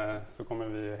 så kommer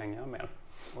vi hänga mer.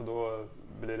 Och då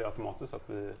blir det automatiskt att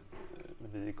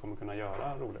vi kommer kunna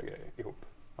göra roliga grejer ihop.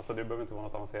 Alltså det behöver inte vara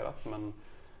något avancerat,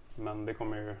 men det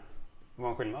kommer ju vara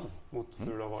en skillnad mot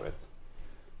hur det har varit.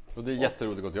 Och det är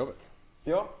jätteroligt att gå till jobbet.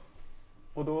 Ja,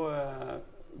 och då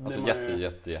Alltså blir man ju...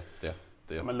 jätte.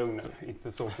 Men lugn nu,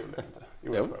 inte så kul är det inte. Jo,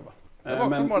 Jo. jag skojar bara. Jag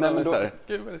vaknar på morgonen och då- såhär,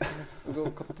 gud vad det ska gå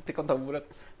till kontoret.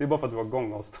 Det är bara för att du har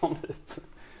gångavstånd hit.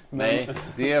 Men- Nej,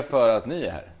 det är för att ni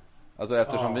är här. Alltså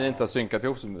eftersom Ja. vi inte har synkat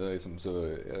ihop så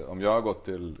om jag har gått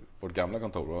till vårt gamla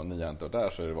kontor och ni har inte varit där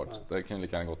så är det varit, det kan ju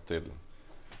lika gärna gått till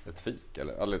ett fik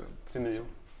eller Till 9.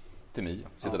 till 9.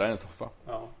 Sitta Ja. där i en soffa.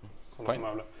 Ja, kolla Fine. på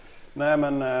möbler. Nej,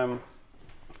 men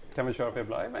kan vi köra Feb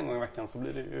Live en gång i veckan så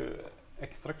blir det ju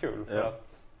extra kul för Ja.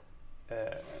 att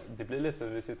det blir lite,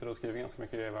 vi sitter och skriver ganska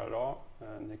mycket grejer varje dag.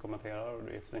 Ni kommenterar och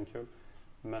det är svinkul.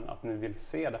 Men att ni vill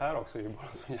se det här också är ju bara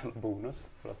en sån jävla bonus.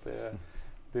 För att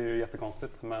det är ju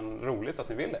jättekonstigt men roligt att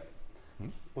ni vill det.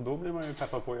 Mm. Och då blir man ju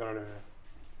peppad på att göra det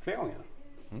fler gånger.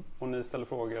 Mm. Och ni ställer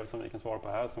frågor som vi kan svara på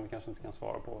här som vi kanske inte kan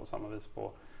svara på samma vis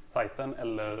på sajten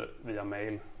eller via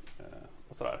mail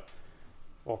och sådär.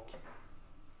 Och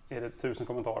är det 1000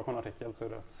 kommentarer på en artikel så är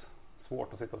det rätt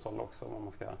svårt att sitta och sålla också vad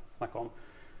man ska snacka om.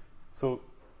 Så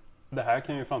det här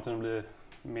kan ju i framtiden bli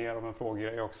mer av en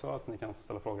frågegrej också, att ni kan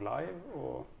ställa frågor live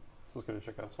och så ska vi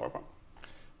försöka svara på dem.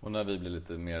 Och när vi blir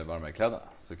lite mer varma i kläderna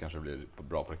så kanske det blir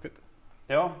bra på riktigt.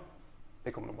 Ja,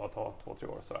 det kommer nog bara ta 2-3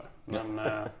 år sådär. Men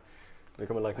Vi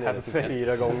kommer lagt ner det Perfekt.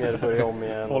 4 gånger, börja om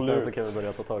igen och Håll sen ut. så kan vi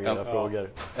börja ta tag i Ja. era frågor.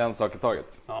 En sak i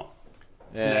taget. ja.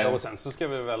 Nej, och sen så ska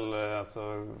vi väl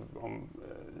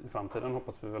i framtiden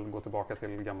hoppas vi väl gå tillbaka till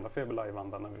gamla Feber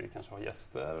Live-anda när vi kanske har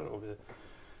gäster och vi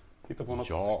hittar på något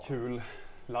Ja. kul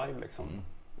live liksom. Mm.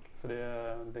 För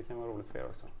det kan vara roligt för er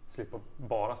också. Slippa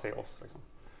bara se oss liksom.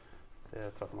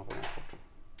 Det tröttnar man på ganska fort.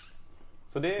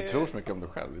 Så det Du tror så mycket om dig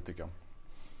själv, det tycker jag.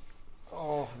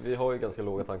 Ja, vi har ju ganska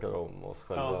låga tankar om oss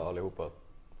själva Ja. allihopa.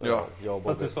 Ja. Jag och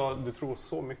Fast Bobby. du sa du tror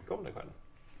så mycket om dig själv.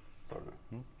 Sa du nu?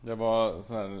 Mm. Jag var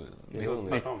sån här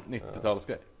Tvärtom.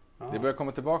 90-talsgrej. Det börjar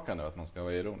komma tillbaka nu att man ska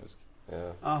vara ironisk.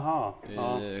 Ja. Aha,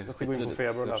 ja, jag ska gå in på skittidigt,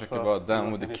 Feber så och jag läsa. försöker vara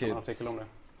down jag with the kan hitta en kids. artikel om det.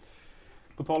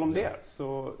 På tal om Ja. det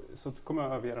så kommer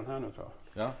jag överge den här nu tror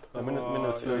jag. Ja. Jag, men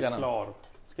jag är gärna. klar.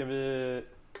 Ska vi...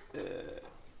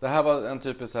 Det här var en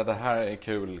typisk så här, det här är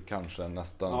kul kanske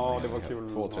nästan. Ja, det var kul.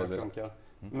 2/3. Klunkar.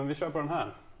 Men vi kör på den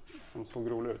här som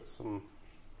såg rolig ut som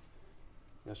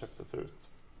jag köpte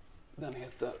förut. Den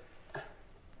heter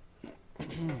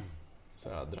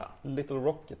Södra. Little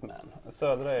Rocket Man.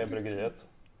 Södra är bryggeriet.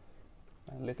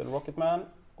 Little Rocket Man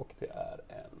och det är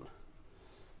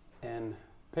en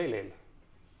pale ale.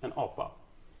 En apa.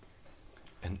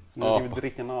 En Så nu ska vi apa.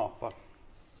 dricka en apa.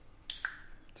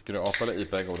 Tycker du apa eller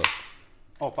IPA är godast?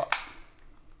 Apa.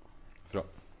 För då,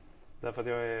 Därför att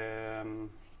jag är...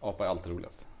 apa är alltid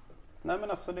roligast. Nej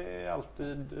men alltså det är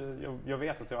alltid... Jag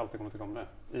vet att jag alltid kommer tycka om det.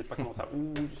 IPA kan vara såhär,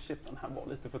 shit den här var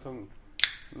lite för tung.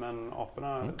 Men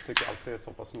aporna tycker jag alltid är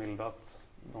så pass milda att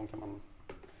de kan man...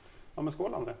 Ja men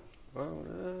skål André.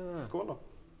 Skål då.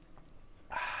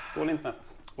 Skål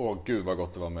internet. Åh gud vad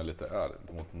gott det var med lite öl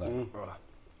mot den där. Mm.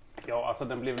 Ja alltså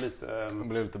den blev lite... Det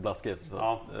blev lite blaskigt. Så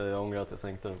Ja. Jag ångrar att jag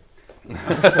sänkte den.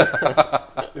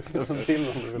 Det finns en till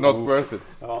om du vill. Not worth it.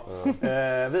 Ja.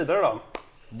 Vidare då.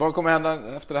 Vad kommer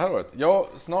hända efter det här året? Ja,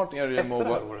 snart är det ju Efter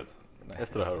det här året. Nej.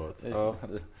 Efter det här året. Ja.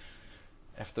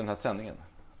 Efter den här sändningen.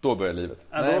 Då börjar livet.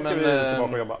 Då ska vi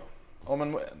tillbaka och jobba.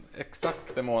 Om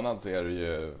exakt en månad så är det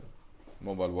ju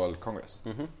Mobile World Congress.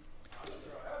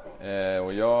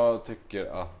 Och jag tycker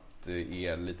att det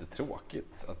är lite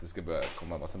tråkigt att det ska börja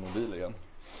komma en massa mobiler igen.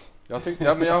 Jag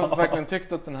har verkligen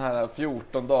tyckt att den här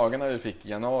 14 dagarna vi fick i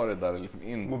januari där det liksom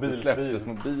inte Mobilfri. släpptes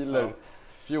mobiler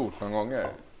 14 gånger.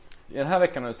 I den här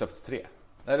veckan har det släppts 3.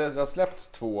 Nej, det har släppts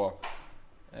 2,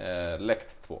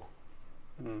 läckt 2.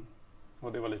 Mm.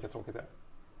 Och det var lika tråkigt det.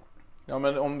 Ja,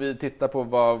 men om vi tittar på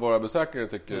vad våra besökare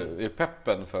tycker är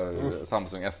peppen för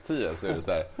Samsung S10 så är det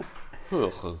så här.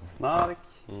 Snark.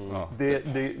 Ja.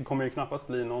 Det kommer ju knappast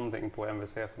bli någonting på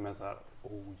MVC som är så här,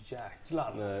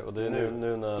 jäklar. Nej, och det är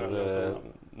nu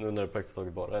när det praktiskt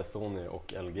taget bara är Sony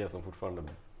och LG som fortfarande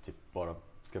typ bara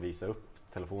ska visa upp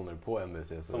telefoner på MVC.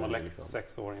 Så Som har är det läckt liksom,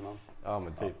 6 år innan. ja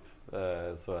men typ,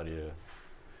 så är det ju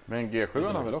Men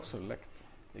G7 har väl också läckt?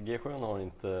 G7 har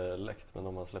inte läckt, men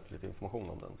de har släppt lite information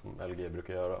om den som LG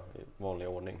brukar göra i vanlig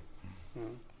ordning.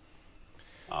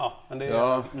 Ja, men det är...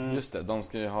 Ja, just det. De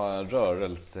ska ju ha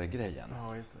rörelsegrejen.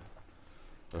 Ja, just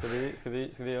det. Ska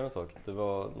vi göra en sak? Det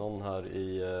var någon här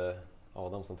i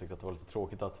Adam som tyckte att det var lite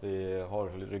tråkigt att vi har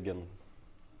ryggen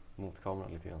mot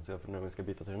kameran lite grann. Så jag funderar om vi ska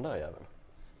byta till den där jäveln.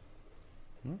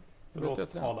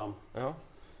 Förlåt, Adam. Ja.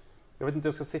 Jag vet inte hur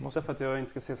jag ska sitta för att jag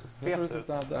inte ska se så fet ut.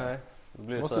 Nej.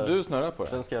 Det Måste du snurra på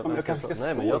det? Den ska jag, men jag kanske ska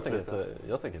nej, men stå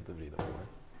jag tänker inte vrida på mig.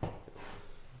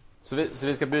 Så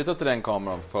vi ska byta till den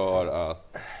kameran för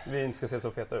att... Vi inte ska se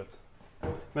så feta ut.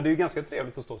 Men det är ju ganska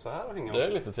trevligt att stå så här och hänga. Det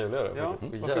är lite trevligare Ja,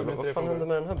 faktiskt. varför Jävlar, blir inte vad det fan på händer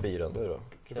med den här bilen nu då?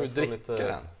 Du får ju dricka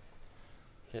den.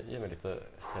 Ge mig lite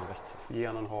servett. Ge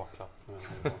en haklapp.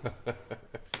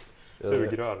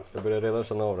 Sugrör. Jag börjar redan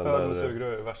känna av den Öl med där.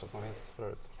 sugrör är det värsta som finns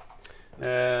förut.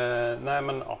 Nej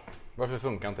men ja. Varför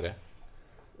funkar inte det?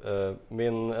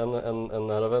 En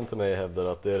nära vän till mig hävdar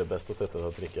att det är det bästa sättet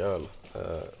att dricka öl.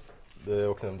 Det är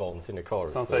också en vansinnig karl.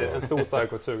 Så han säger en stor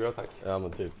stark och ett sugrör tack. Ja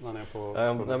men typ. Han är på...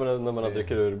 Nej, men när man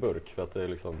dricker ur burk för att det är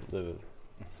liksom det är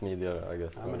smidigare. I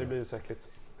guess. Ja men det blir ju säkert.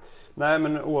 Nej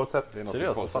men oavsett. Det är något Seriöst,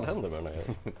 vad konstigt. fan händer med den här?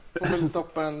 Får väl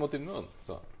stoppa den mot din mun.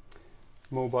 Så.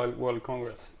 Mobile World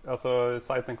Congress. Alltså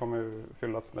sajten kommer ju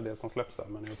fyllas med det som släpps här,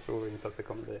 men jag tror inte att det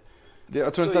kommer bli...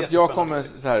 Jag tror Så inte att jag jättespännande. kommer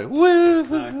så här...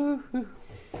 Nej.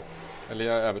 Eller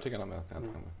jag är övertygad om att jag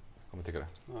inte kommer tycka det.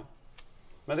 Nej.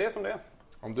 Men det är som det är.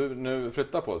 Om du nu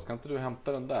flyttar på, så kan inte du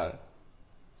hämta den där?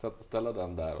 Ställa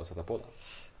den där och sätta på den.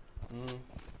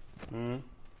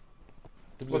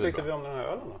 Det blir Vad väl tyckte bra. vi om den här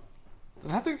ölen då?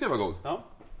 Den här tyckte jag var god. Ja.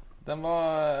 Den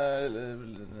var...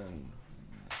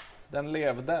 Den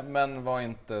levde, men var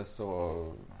inte så...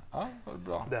 Ja, var det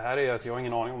bra. Det här är, alltså, jag har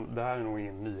ingen aning om, det här är nog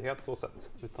ingen nyhet så sett.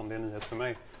 Utan det är en nyhet för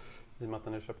mig. I och med att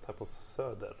den är köpt här på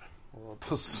Söder. Och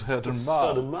På Södermalm.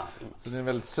 Södermalm. Så det är en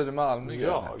väldigt Södermalmig grej.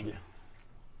 Jag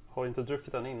har inte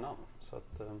druckit den innan. Så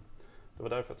att, det var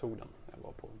därför jag tog den. Jag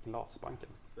var på Glasbanken.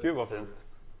 Gud vad fint.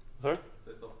 Sorry?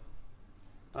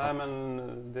 Nej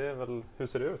men det är väl, hur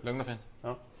ser det ut? Lugn och fin.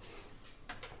 Ja.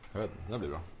 Jag vet, det blir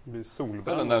bra. Det blir solbränd.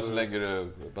 Ställ den där så lägger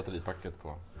du batteripacket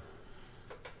på.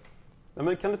 Nej,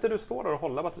 men kan inte du stå där och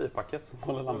hålla batteripacket som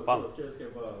håller lampan?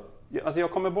 Alltså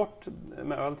jag kommer bort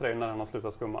med öl till dig när den har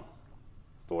slutat skumma.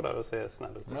 Stå där och se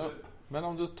snäll ut. Men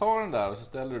om du tar den där och så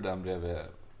ställer du den bredvid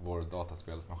vår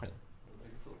dataspelsmaskin.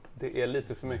 Det är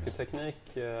lite för mycket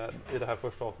teknik i det här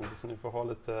första avsnittet så ni får ha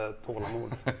lite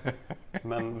tålamod.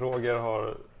 Men Roger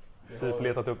har typ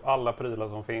letat upp alla prylar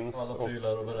som finns. Alla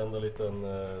prylar och varenda liten...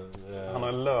 Han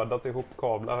har lödat ihop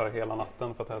kablar här hela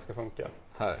natten för att det här ska funka.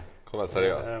 Här, kolla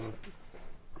seriöst.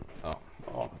 Ja.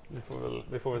 Ja,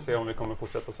 vi får väl se om vi kommer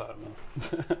fortsätta så här. Men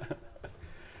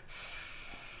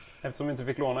eftersom vi inte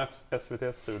fick låna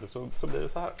SVTs studio så blir det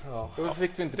så här. Ja. Varför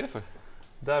fick vi inte det för?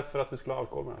 Därför att vi skulle ha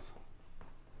alkohol med oss.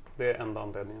 Det är enda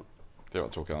anledningen. Det var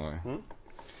tråkigt anledning.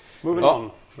 Moving Ja.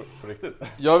 on. På riktigt?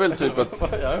 Jag vill typ att...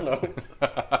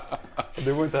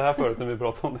 Du var inte här förut när vi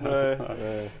pratade om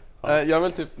det. Nej. Jag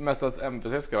vill typ mest att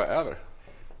MPC ska vara över.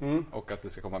 Mm. Och att det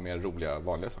ska komma mer roliga,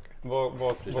 vanliga saker.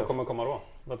 Vad kommer komma då?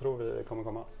 Vad tror vi kommer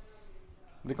komma?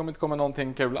 Det kommer inte komma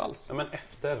någonting kul alls. Ja, men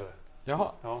efter.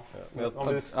 Jaha. Ja. Men Om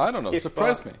vi I don't know,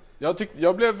 skippar- surprise me.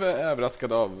 Jag blev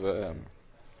överraskad av...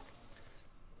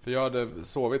 För jag hade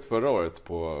sovit förra året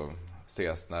på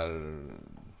CES när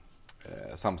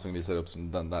Samsung visade upp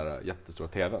som den där jättestora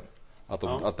TVn.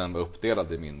 Att den var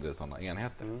uppdelad i mindre sådana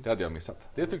enheter. Det hade jag missat.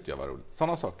 Det tyckte jag var roligt.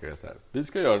 Sådana saker är så här. Vi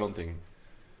ska göra någonting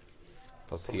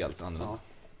fast helt annorlunda. Ja.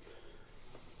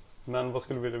 Men vad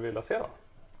skulle vi vilja se då?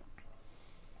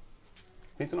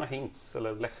 Finns det några hints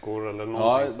eller läckor eller Ja,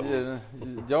 någonting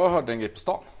som... jag hörde en grej på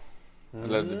stan.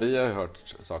 Eller vi har ju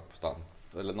hört saker på stan.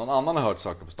 Eller någon annan har hört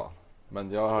saker på stan.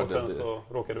 Men jag hörde... Och sen så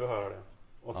råkar du höra det.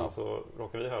 Och sen så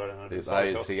råkar vi höra det när du Det sa här det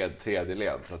är till ju oss. tredje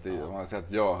led. Så att om man säger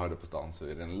att jag hörde på stan så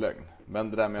är det en lögn.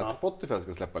 Men det där med att Spotify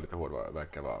ska släppa lite hårdvara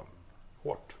verkar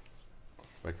Hårt.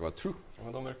 vara true.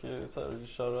 Men de verkar ju så här,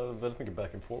 köra väldigt mycket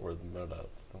back and forward med det där.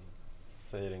 Att de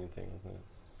säger ingenting. Nu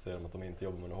ser de att de inte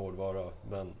jobbar med någon hårdvara.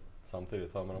 Men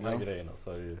samtidigt har man de här grejerna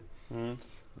så är det ju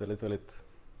väldigt, väldigt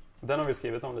Den har vi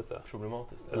skrivit om lite.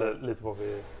 problematiskt. Eller lite vad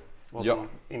som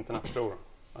internet tror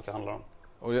att det handlar om.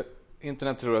 Och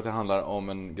internet tror att det handlar om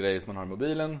en grej som man har i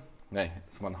mobilen. Nej,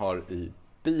 som man har i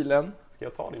bilen. Ska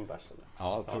jag ta din bärs eller?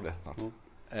 Ja, jag tror det snart.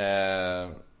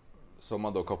 Som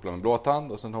man då kopplar med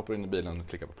blåtand och sen hoppar in i bilen och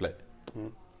klickar på play.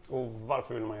 Och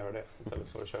varför vill man göra det istället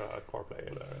för att köra CarPlay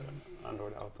eller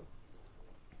Android Auto?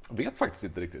 Vet faktiskt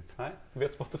inte riktigt. Nej,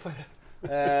 vet Spotify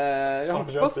det? Jag Har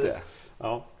du hoppas kört bil? det.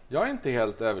 Ja, Jag är inte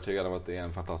helt övertygad om att det är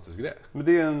en fantastisk grej. Men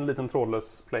det är en liten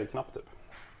trådlös play-knapp typ.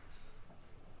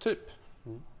 Typ.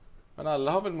 Men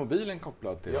alla har väl mobilen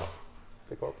kopplad till? Ja,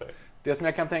 det är CarPlay. Det som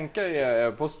jag kan tänka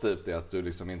är positivt är att du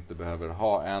liksom inte behöver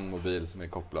ha en mobil som är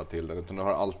kopplad till den, utan du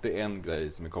har alltid en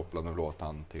grej som är kopplad med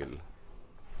blåtand till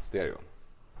stereon.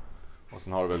 Och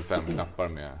sen har du väl 5 knappar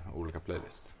med olika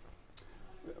playlist.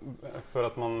 För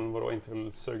att man inte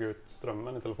vill suga ut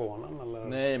strömmen i telefonen? Eller?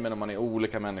 Nej, men om man är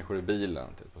olika människor i bilen.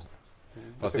 Typ.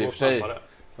 Fast det i går och för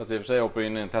snabbare. sig hoppar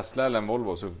in i en Tesla eller en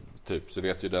Volvo så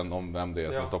vet ju den om vem det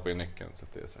är som Ja. stoppar in nyckeln. Så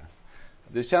att det är så här.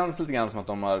 Det känns lite grann som att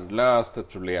de har löst ett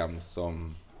problem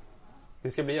som...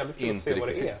 Det ska bli jävligt kul att Inte se vad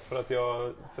det riktigt är. finns.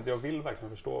 För att jag vill verkligen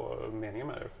förstå meningen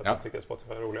med det. För att Ja. jag tycker att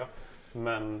Spotify är roliga.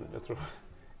 Men jag tror,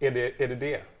 är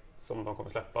det som de kommer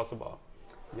släppa så bara,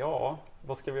 ja,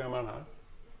 vad ska vi göra med den här?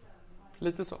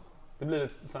 Lite så. Det blir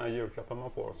lite sådana här julklappar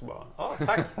man får och så bara, ja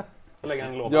tack. Jag lägger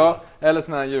en låda. Ja, eller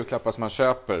såna här julklappar som man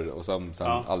köper och som sen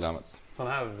Ja. aldrig används. Sån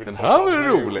här vill Den jag här ha. var ju Den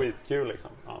är rolig. Skitkul liksom.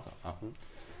 Ja. Ja.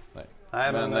 Nej.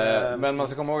 Nej, Men man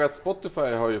ska komma ihåg att Spotify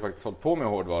har ju faktiskt hållit på med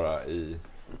hårdvara i...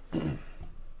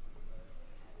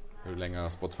 Hur länge har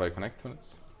Spotify Connect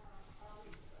funnits?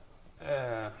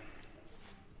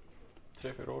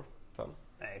 3-4 år? 5?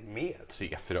 Nej, mer.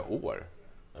 3-4 år?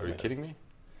 Are you kidding me?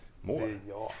 More?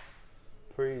 Ja.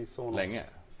 Pre-Sonos. Länge?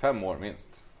 5 år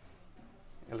minst.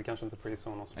 Eller kanske inte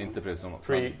pre-Sonos. men Inte precis något.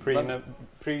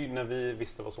 Pre när vi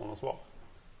visste vad Sonos var.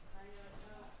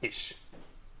 Ish.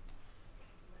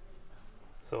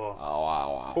 Så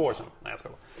 2 år sedan. Nej, jag ska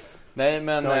bara. Nej,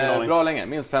 men Jag har ingen aning. bra länge.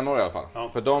 Minst 5 år i alla fall. Ja.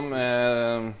 För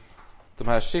de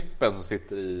här chippen som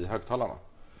sitter i högtalarna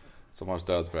som har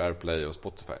stöd för AirPlay och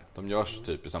Spotify, de görs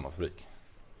typ i samma fabrik.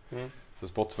 Mm. Så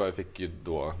Spotify fick ju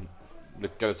då,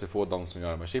 lyckades ju få de som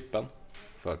gör de här chippen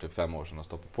för typ 5 år sedan att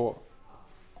stoppa på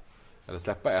eller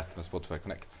släppa ett med Spotify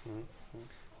Connect.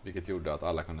 Vilket gjorde att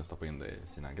alla kunde stoppa in det i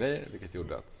sina grejer, vilket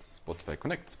gjorde att Spotify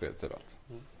Connect spred sig överallt.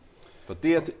 För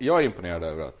att jag är imponerad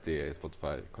över att det är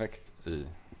Spotify Connect i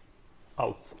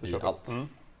Allt. du i köper. allt.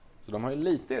 Så de har ju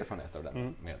lite erfarenhet av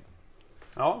den med.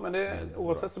 Ja, men Med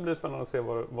oavsett så blir det spännande att se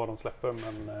vad de släpper.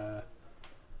 Men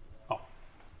ja.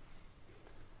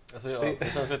 Alltså,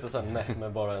 det känns lite såhär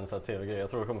med bara en sån här tv-grej. Jag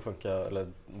tror det kommer funka, eller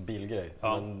bilgrej.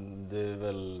 Ja. Men det är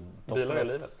väl... Bilar är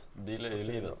livet. Bilar är ju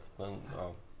livet. Men,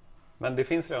 ja. Men det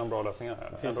finns redan bra lösningar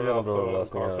här. Det finns Android redan bra Auto,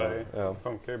 lösningar, CarPlay ja.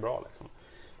 funkar ju bra liksom.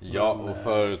 Ja, Men, och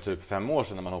för typ 5 år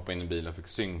sedan när man hoppade in i bilen och fick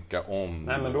synka om.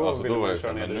 Nej, men då ville var man det köra så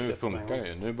här, ner men nu diket funkar med en det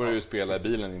ju. gång. Nu börjar du spela i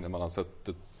bilen innan man har satt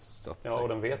Ja, och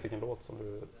den vet vilken låt som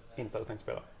du inte hade tänkt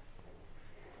spela.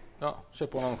 Ja,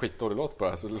 köp på någon skitdålig låt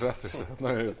bara så löser det sig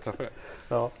när du träffar det.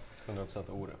 Ja. 100%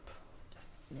 Orup.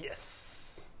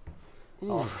 Yes!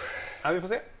 Ja. Nej, vi får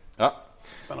se. Ja.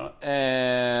 Spännande.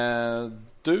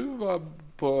 Du var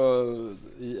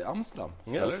i Amsterdam,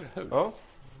 Yes. eller hur? Ja.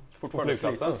 Fortfarande På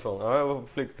flygplatsen? sliten från. Ja, jag var på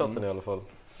flygplatsen i alla fall.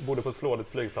 Bodde på ett flådigt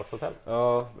flygplatshotell.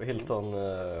 Ja, Hilton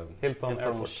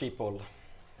Airport. Schiphol.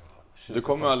 Du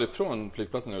kommer aldrig från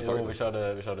flygplatsen Jo,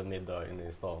 överhuvudtaget? vi körde middag inne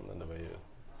i stan, men det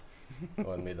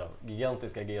var en middag.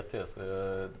 Gigantiska GTs.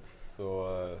 Så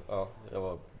ja, jag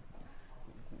var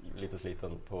lite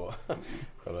sliten på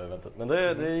själva eventet. Men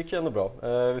det gick ju ändå bra.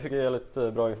 Vi fick ju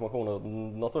lite bra information och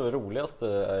något av det roligaste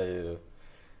är ju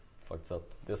faktiskt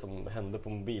att det som hände på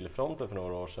mobilfronten för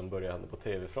några år sedan börjar hända på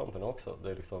tv-fronten också.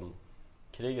 Det är liksom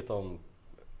kriget om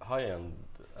high-end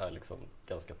är liksom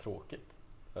ganska tråkigt.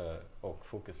 Och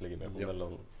fokus ligger mer på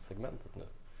mellonsegmentet nu.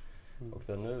 Och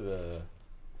det är nu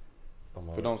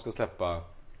För de ska släppa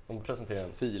de presenterar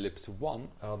Philips One.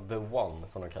 ja, The One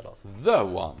som de kallas. The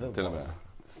One till och med.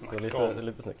 Så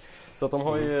lite snyggt. Så att de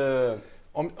har ju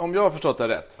Om jag har förstått det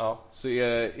rätt ja, så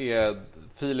är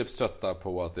Philips trötta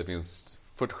på att det finns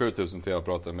 47 000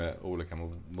 tv-apparater med olika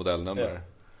modellnummer.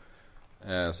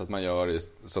 Så att man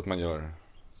gör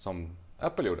som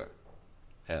Apple gjorde.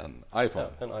 En iPhone.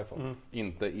 ja, en iPhone.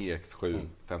 Inte EX7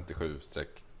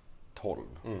 57-12.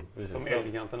 Precis. Som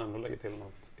Elgiganten ändå lägger till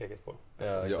något eget på.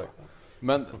 Ja, exakt.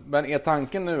 Men är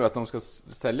tanken nu att de ska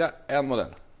sälja en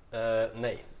modell?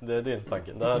 Nej, det är inte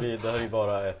tanken. Det här är ju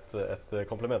bara ett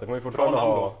komplement. Det kommer ju Bra fortfarande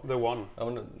namn ha... då, The One. Ja,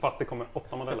 men, Fast det kommer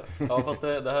 8 modeller. ja, fast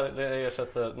det här det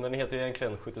ersätter... Men den heter ju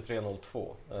egentligen 7302.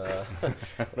 Och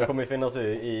den kommer ju finnas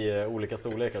i olika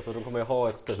storlekar. Så de kommer ju ha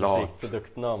ett specifikt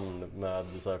produktnamn med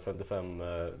så här 55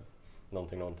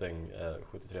 någonting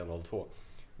 7302.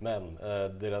 Men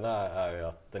det den är ju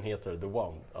att den heter The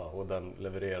One. Ja, och den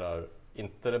levererar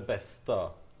inte det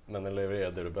bästa, men den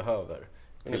levererar det du behöver.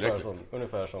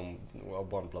 Ungefär som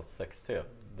OnePlus 6T.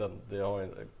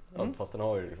 Fast den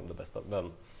har ju liksom det bästa. Men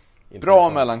inte Bra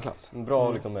liksom, mellanklass.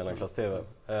 bra liksom mellanklass-TV.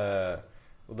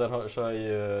 Och den kör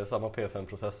ju samma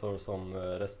P5-processor som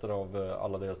resten av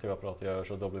alla deras TV-apparater gör,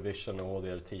 så Dolby Vision och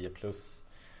HDR10+.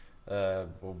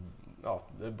 Och ja,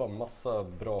 det är bara massa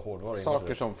bra hårdvara.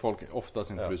 Saker som folk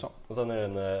oftast inte bryr sig om. Och sen är det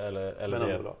en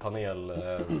LED-panel,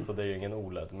 så det är ju ingen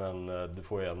OLED, men du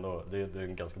får ju ändå, det är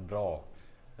en ganska bra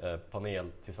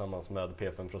panel tillsammans med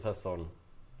P5-processorn,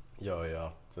 gör ju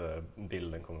att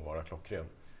bilden kommer vara klockren.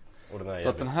 Och den så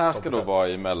att den här ska då vara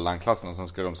i mellanklassen och sen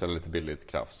ska de sälja lite billigt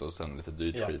kraft och sen lite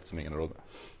dyrt skit som ingen har råd med.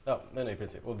 Ja, men i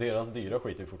princip. Och deras dyra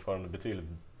skit är fortfarande betydligt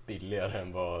billigare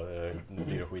än vad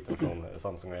dyra skiten från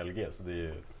Samsung och LG, så det är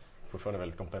ju fortfarande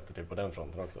väldigt competitive på den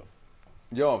fronten också.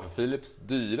 Ja, för Philips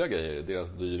dyra grejer,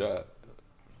 deras dyra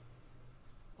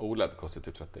OLED kostar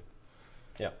typ 30.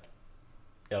 Ja.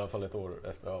 I alla fall ett år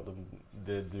efter.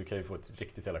 Du kan ju få ett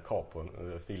riktigt jävla kap på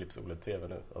en Philips OLED-TV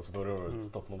nu. Alltså förra året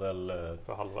stoppmodell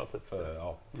för halva typ.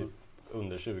 Typ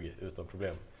under 20 utan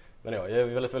problem. Men ja, jag är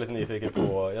väldigt, väldigt nyfiken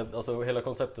på, alltså hela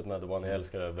konceptet med The One, jag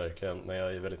älskar det verkligen, men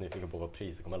jag är väldigt nyfiken på vad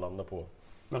priset kommer att landa på.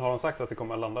 Men har de sagt att det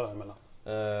kommer att landa däremellan?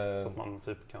 Så att man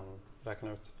typ kan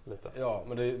räkna ut lite? Ja,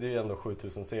 men det är ju ändå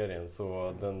 7000-serien,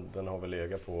 så den har väl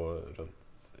legat på runt,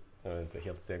 jag är inte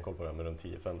helt stenkoll på det, men runt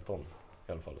 10-15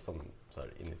 i alla fall.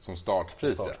 Som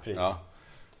startpris. Ja.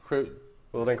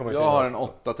 Och den kommer jag har en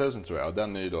 8000 tror jag, och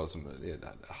den är ju då som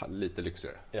är lite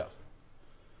lyxigare. Ja.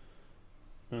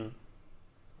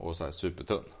 Och så här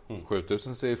supertunn.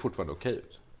 7000 ser fortfarande okej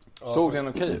ut. Såg den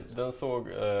okej ut? Den såg...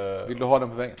 Vill du ha den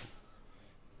på väggen?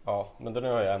 Ja, men den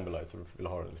har jag Ambilight, så du vill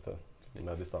ha den lite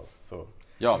med distans. Så.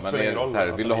 Ja, men är det så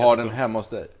här, vill du ha den hemma hos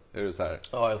dig? Är det så här?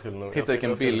 Ja, jag skulle nog... Titta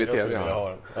vilken billig TV jag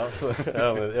har. Alltså,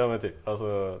 ja, men typ.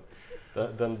 Alltså,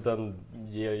 den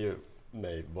ger ju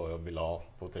mig vad jag vill ha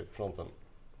på fronten.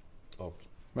 Och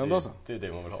men då så. Det är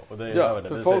det man vill ha. Och det är,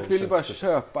 för folk vill ju bara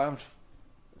köpa en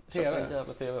TV. Köpa en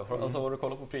jävla TV. Alltså har du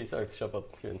kollat på prisjakt, köpa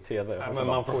en TV. Nej, men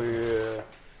man får ju...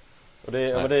 Och det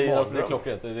är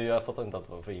klockrent. Jag fattar inte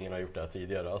varför ingen har gjort det här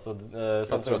tidigare. Alltså,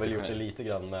 samtidigt har väl gjort det lite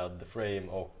grann med Frame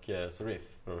och Serif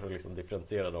för att liksom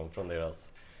differentiera dem från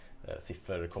deras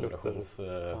sifferkombinations...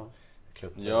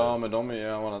 Ja, men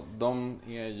de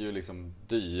är ju liksom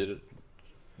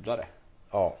dyrare.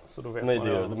 Ja, så då vet men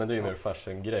det är ju mer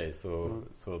fashion-grej,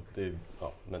 så det,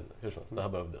 ja, men hur som helst,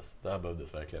 det här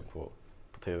behövdes verkligen på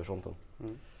TV-fronten.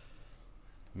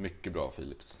 Mycket bra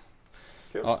Philips.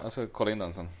 Kul. Ja, jag ska kolla in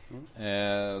den sen.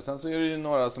 Sen så är det ju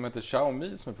några som heter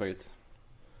Xiaomi som är på hit.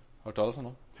 Hört talas om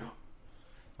dem? Ja.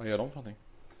 Vad gör de för någonting?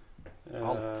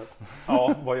 Allt.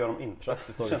 Ja, vad gör de inte?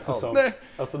 Känns det som. Nej,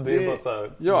 alltså det är bara så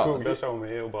här, googla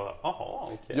Xiaomi och bara, aha,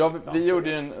 okej. Ja, vi gjorde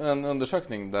ju en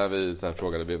undersökning där vi så här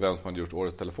frågade vem som hade gjort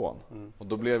årets telefon. Och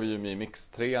då blev ju Mi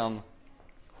Mix 3an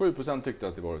 7% tyckte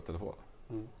att det var årets telefon.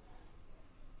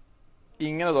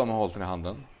 Ingen av dem har hållit den i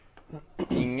handen.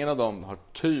 Ingen av dem har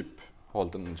typ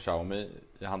hållit en Xiaomi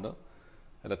i handen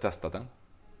eller testat den.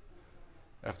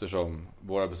 Eftersom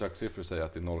våra besökssiffror säger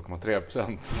att det är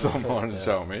 0,3% som har en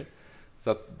Xiaomi. Så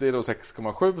att det är då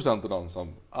 6,7% av dem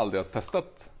som aldrig har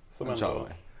testat som en Xiaomi.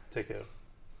 Tycker.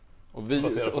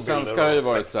 Och sen ska det ju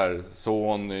varit så här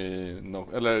Sony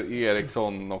eller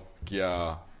Ericsson,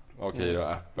 Nokia, okej då,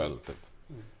 Apple typ.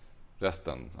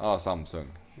 Resten, Samsung.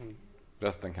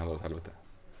 Resten kan dra åt helvete.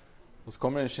 Och så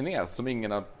kommer en kines som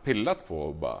ingen har pillat på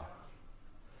och bara...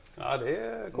 Ja, det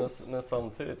är coolt. Men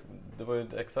samtidigt, det var ju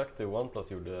exakt det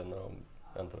OnePlus gjorde när de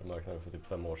äntrade marknaden för typ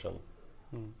 5 år sedan.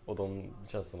 Och de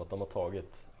känns som att de har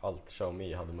tagit allt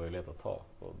Xiaomi hade möjlighet att ta.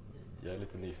 Och jag är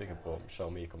lite nyfiken på om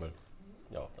Xiaomi kommer...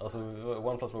 Ja, alltså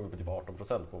OnePlus låg på typ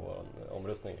 18% på vår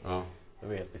omröstning. Ja. Det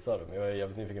var helt bizarrt, men jag är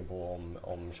jävligt nyfiken på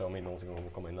om Xiaomi någonsin kommer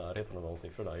komma i närheten av de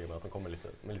siffror där, i och med att de kommer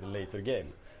med lite later game.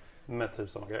 Med typ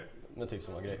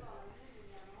samma grej.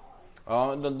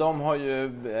 Ja, de har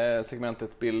ju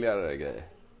segmentet billigare grejer.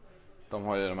 De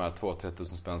har ju de här 2-3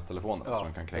 tusen spänns telefonerna som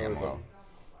de kan kränga många av.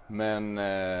 Men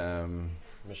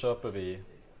köper vi...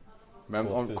 Men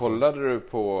om kollade du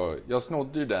på... Jag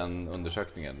snodde ju den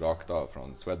undersökningen rakt av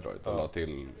från Swedroid och la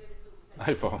till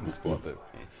iPhones på typ.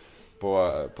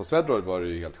 På Swedroid var det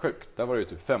ju helt sjukt. Där var det ju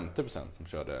typ 50% som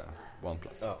körde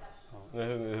OnePlus. Ja. Men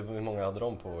hur många hade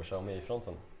de på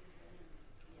Xiaomi-fronten?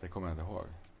 Det kommer jag inte ihåg.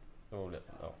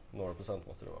 Några procent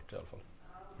måste det ha varit i alla fall.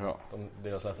 Ja.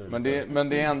 Deras läsare men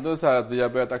det är ändå så här att vi har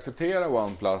börjat acceptera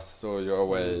OnePlus och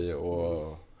Huawei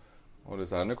och det är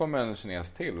så här, nu kommer en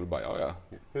kines till och bara ja.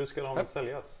 Hur ska de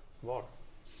säljas? Var?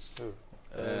 Hur?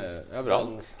 Överallt.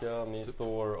 Svenska, Mi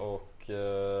Store och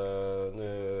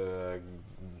nu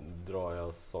drar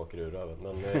jag saker ur röven.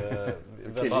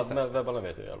 Men webbarna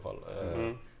vet jag i alla fall.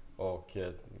 Och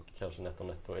kanske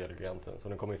Netto Elgiganten. Så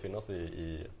den kommer ju finnas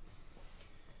i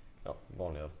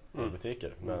vanliga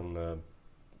butiker. Men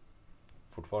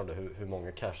fortfarande hur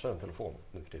många cashar en telefon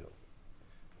nu för tiden.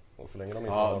 Och så länge de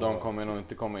inte har de kommer nog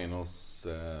inte komma in hos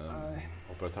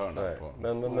operatörerna. Nej.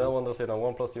 Men å andra sidan,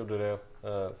 OnePlus gjorde det,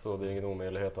 så det är ingen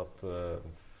omöjlighet att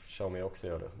Xiaomi också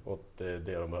gör det. Och det är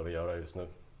det de behöver göra just nu.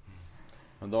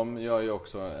 Men de gör ju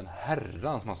också en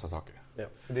herrans massa saker. Ja.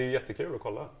 Det är ju jättekul att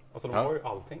kolla. Alltså de har ju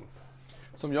allting.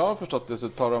 Som jag har förstått det så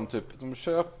tar de typ,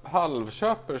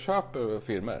 halvköper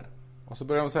firmor. Och så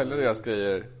börjar de sälja deras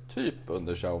grejer typ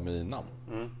under Xiaomi-namn.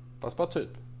 Fast bara typ.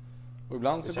 Och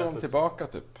ibland så går de tillbaka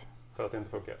typ. För att det inte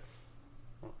funkar.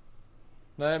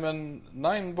 Nej, men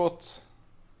Ninebot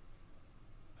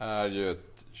är ju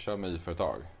ett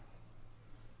Xiaomi-företag.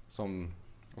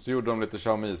 Och så gjorde de lite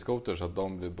Xiaomi-skoter så att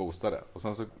de blev boostade. Och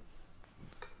sen så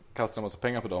kastade de massa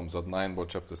pengar på dem så att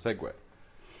Ninebot köpte Segway.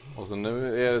 Och så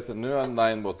nu har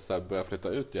Ninebot så här börjat flytta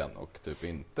ut igen och typ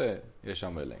inte är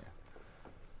Xiaomi längre.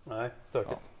 Nej,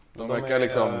 stökigt. Ja, de verkar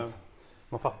liksom...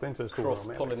 Man fattar inte hur stora de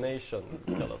är. Cross-pollination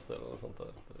kallas det eller sånt där.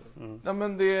 Ja,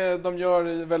 men de gör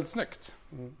det väldigt snyggt.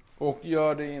 Och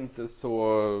gör det inte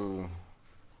så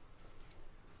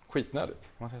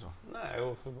skitnödigt, om man säger så. Nej,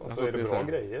 och så är det bra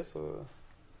grejer så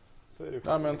är det ju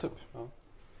ja, men typ.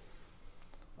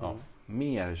 Ja.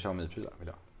 Mer Xiaomi-prylar vill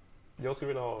jag. Jag skulle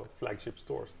vilja ha flagship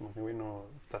stores där man kan gå in och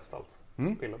testa allt.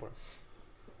 Pilla på det.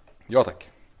 Ja,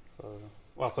 tack.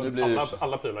 Och alltså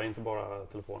alla prylar, inte bara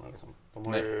telefoner liksom. De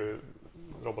har ju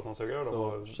robotdammsugare.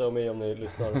 Så Xiaomi om ni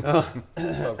lyssnar.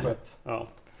 Ja.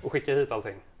 Och skicka hit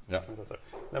allting. Ja.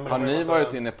 Nej, har ni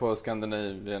varit inne på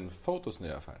Scandinavian Photos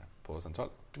nya affär på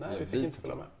Centralen? Nej, vi fick inte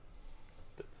följa med.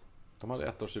 De hade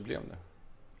 1-årsjubileum nu.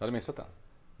 Jag hade missat den.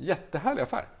 Jättehärlig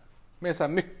affär. Med så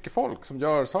här mycket folk som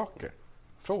gör saker.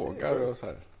 Frågar och så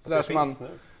här. Så där som man,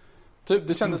 typ,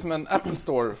 det kändes som en Apple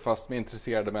Store fast med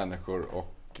intresserade människor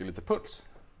och lite puls.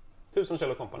 1000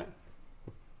 Kjell & Company.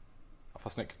 Ja,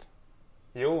 fast snyggt.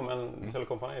 Jo, men Kjell &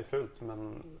 Company är fult,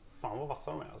 men fan vad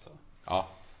vassa de är alltså. Ja,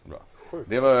 bra. Sjukt.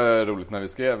 Det var roligt när jag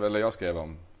skrev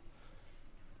om...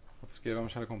 Varför skrev jag om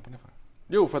Kjell & Company för?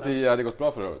 Jo, för att det hade gått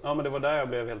bra för året. Ja, men det var där jag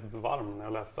blev helt varm när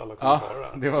jag läste alla kommentarer.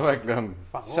 Ja, det var verkligen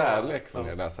kärlek från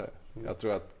er er läsare. Jag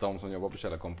tror att de som jobbar på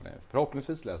Kjell & Company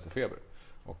förhoppningsvis läser Feber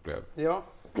och blev... Ja.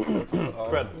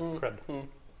 Cred.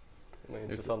 Det är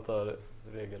intressanta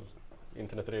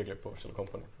internetregler på Kjell &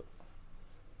 Company. Så.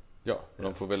 Ja,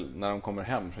 de får väl, när de kommer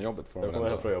hem från jobbet får de kommer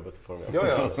hem från jobbet så får de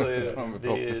Ja, så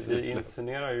vi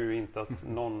insinuerar ju inte att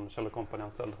någon Kjell &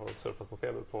 Company-anställd har surfat på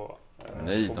Feber på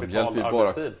nej, på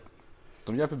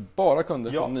de hjälper bara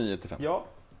kunder från 9 till 5. Ja,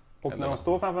 och när de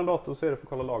står framför en dator så är det för att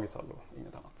kolla lagersaldo,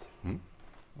 inget annat.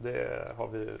 Det har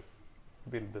vi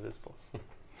bildbevis på,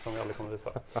 som vi aldrig kommer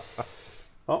visa.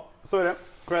 Ja, så är det.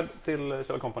 Cred till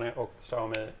Kjell & Company och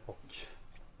Xiaomi och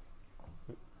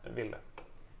Ville.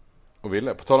 Och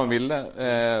Ville, på tal om Ville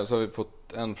så har vi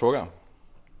fått en fråga.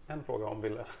 En fråga om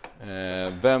Ville.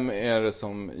 Vem är det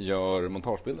som gör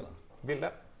montagebilderna?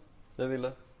 Ville. Det är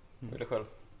Ville. Ville själv.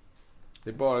 Det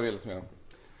är bara Ville som gör dem.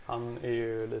 Han är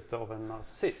ju lite av en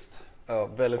narcissist. Ja,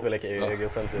 väldigt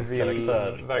egocentrisk vill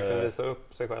karaktär. Verkligen visa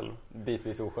upp sig själv.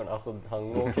 Bitvis oskön. Alltså,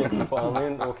 han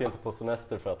åker inte på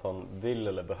semester för att han vill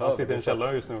eller behöver. Han sitter i en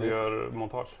källare just nu och gör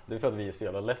montage. Det är för att vi är så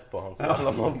jävla less på hans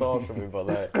jävla montage. Och vi bara,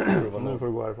 nej, nu får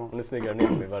du gå härifrån. Och nu smyger han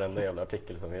ner i varenda jävla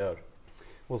artikel som vi gör.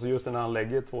 Och så just när han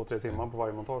lägger 2-3 timmar på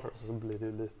varje montage så blir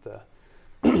det lite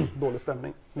dålig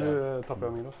stämning. Nu tappar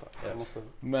jag min röst här. Jag måste...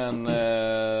 Men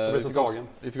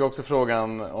vi fick också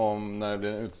frågan om när det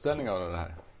blir en utställning av det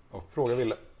här. Och fråga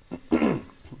Ville.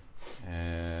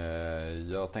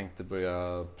 Jag tänkte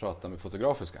börja prata med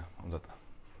Fotografiska om detta.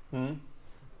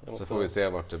 Så får vi se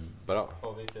vart det bär av.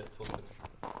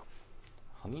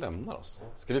 Han lämnar oss.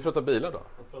 Ska vi prata bilar då?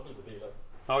 Prata lite bilar.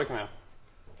 Ja, det kan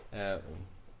vi göra.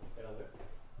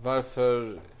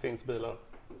 Varför... Finns bilar.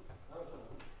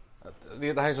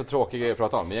 Det här är så tråkig grej att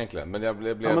prata om egentligen. Men jag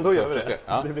blev men då så gör vi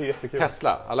frustrerad. det. Det blir jättekul.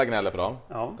 Tesla, alla gnäller på dem.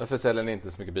 Ja. Varför säljer ni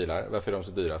inte så mycket bilar? Varför är de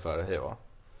så dyra för? Hej va?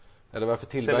 Eller varför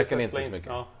tillverkar ni inte så mycket?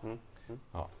 Ja.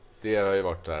 Ja, det har ju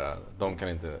varit där. De kan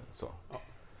inte så.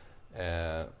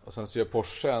 Ja. Och sen så gör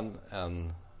Porsche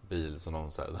en bil som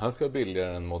de säger. Den här ska vara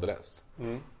billigare än Model S.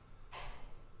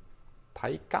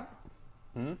 Taycan.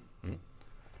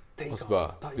 Och så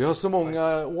bara, vi har så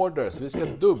många orders. Vi ska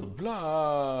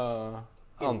dubbla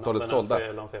antalet sålda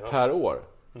per år.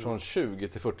 Från 20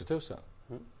 till 40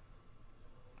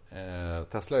 000.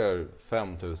 Tesla gör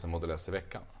 5 000 Model S i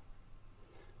veckan.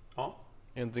 Ja.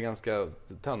 Är inte ganska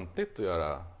töntigt att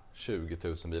göra 20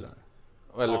 000 bilar?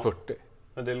 Eller 40?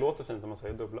 Men det låter fint om man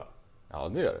säger dubbla. Ja,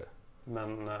 det gör det.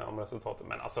 Men om resultatet.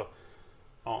 Men alltså...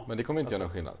 Ja. Men det kommer inte göra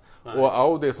någon skillnad. Nej. Och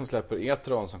Audi som släpper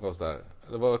e-tron som kostar...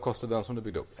 Eller vad kostar den som du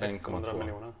byggde upp? 600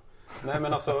 miljoner. Nej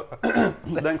men alltså,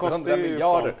 den kostar ju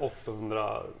miljarder. från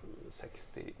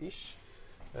 860-ish.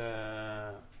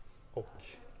 Och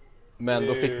Men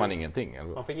då det är fick ju- man ingenting, eller?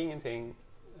 man fick ingenting.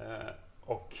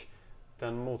 Och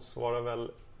den motsvarar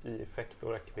väl i effekt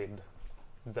och räckvidd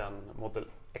den Model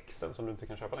X som du inte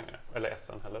kan köpa längre. Eller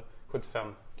S heller.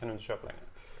 75 kan du inte köpa längre.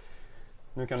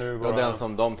 Nu kan du bara... Ja, den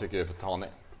som de tycker är för tanig.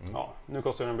 Ja, nu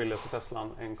kostar den billigaste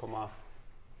Teslan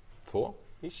 1,2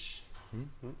 ish.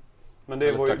 Men det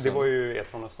Eller var, ju, strax det under. var ju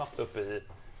E-tronen snabbt uppe i.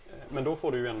 Men då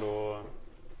får du ju ändå.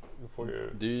 Du får ju,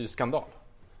 Det är ju skandal.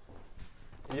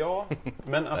 ja,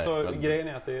 men alltså Nej, men- grejen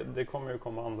är att det kommer ju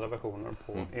komma andra versioner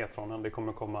på E-tronen. Det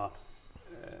kommer komma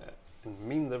en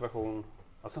mindre version.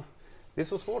 Alltså, det är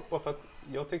så svårt bara för att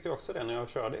jag tyckte också det när jag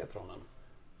körde E-tronen.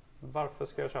 Varför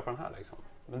ska jag köpa den här liksom?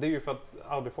 Men det är ju för att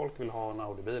Audi-folk vill ha en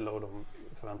Audi-bil och de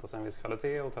förväntar sig en viss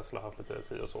kvalitet och Tesla har haft lite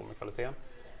si och så med kvaliteten.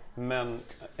 Men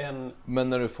Men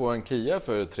när du får en Kia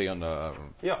för 350,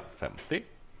 ja,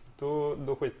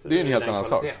 då skiter Det är en du i helt den annan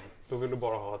kvaliteten. Då vill du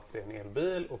bara ha att det är en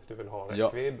elbil och du vill ha Ja.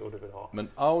 räckvidd och du vill ha... men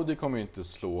Audi kommer ju inte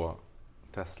slå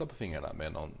Tesla på fingrarna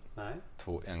med någon Nej,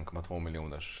 1,2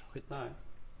 miljoners skit. nej.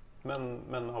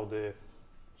 Men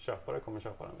Audi-köpare kommer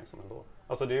köpa den liksom ändå.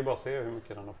 Alltså det är ju bara att se hur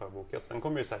mycket den har förbokats. Den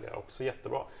kommer ju sälja också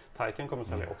jättebra. Taycan kommer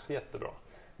sälja också jättebra.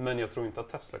 Men jag tror inte att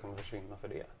Tesla kommer försvinna för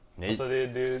det. Nej. Alltså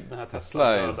den här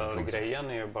Tesla är- Tesla-grejen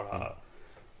är ju bara...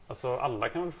 Alltså alla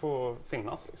kan väl få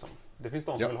finnas liksom. Det finns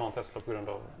de som Ja. vill ha en Tesla på grund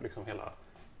av liksom hela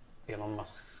Elon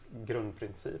Musks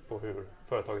grundprincip och hur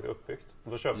företaget är uppbyggt.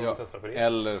 Och då köper man Ja, en Tesla för det.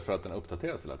 eller för att den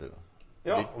uppdateras hela tiden.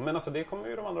 Ja, men alltså det kommer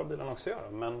ju de andra bilarna också göra.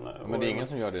 Men Men det är ingen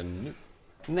som gör det nu.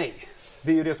 Nej,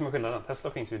 det är ju det som är skillnaden. Tesla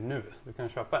finns ju nu. Du kan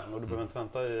köpa en och du behöver inte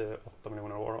vänta i 8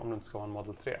 miljoner år om du inte ska ha en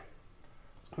Model 3.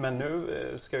 Men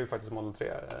nu ska ju faktiskt Model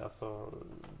 3, alltså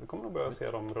vi kommer nog börja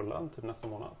se dem rulla typ nästa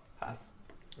månad. Här.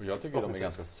 Och jag tycker de är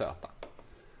ganska söta.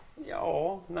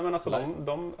 Ja, nej men alltså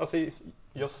Nej. alltså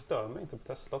jag stör mig inte på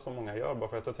Tesla som många gör bara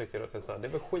för att jag tycker att det är, så här, det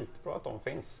är väl skitbra att de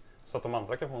finns. Så att de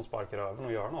andra kan få en spark i röven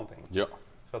och göra någonting. Ja,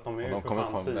 För att de är och ju de för kommer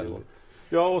fan få en 10 år. väldigt...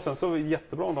 Ja, och sen så är det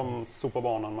jättebra om de sopar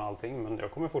banan med allting. Men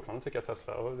jag kommer fortfarande tycka att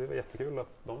Tesla, och det är jättekul att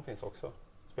de finns också.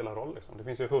 Spelar roll liksom. Det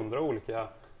finns ju 100 olika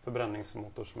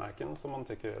förbränningsmotorsmärken som man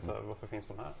tycker är så här, varför finns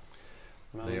de här?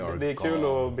 Men det är kul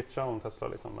att bitcha om Tesla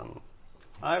liksom, men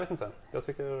nej, jag vet inte. Jag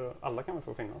tycker alla kan väl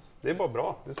få finnas. Det är bara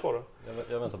bra, det sparar.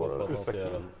 Jag väntar bara på att man ska göra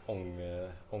Utveckling.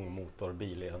 en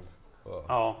ångmotorbil igen. Och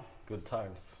Ja, good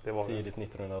times. Det var det. Tidigt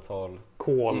 1900-tal.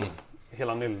 kol,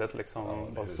 hela nyllet liksom. Ja,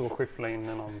 bara hur? stå och skyffla in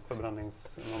i någon någon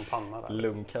panna där. Liksom.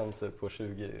 Lungcancer på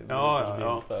 20 Ja.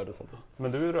 bilfärd och sånt där.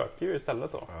 Men du röker ju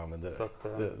istället då. Ja, men det, Så att,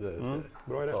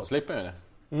 bra idé. Så slipper ni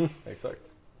det. exakt.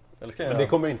 Eller ska Men jag, det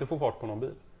kommer inte få fart på någon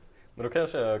bil. men då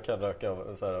kanske jag kan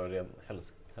röka så här, av ren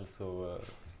som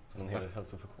en hel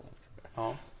hälsofunktion. Liksom.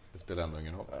 Ja. Det spelar ändå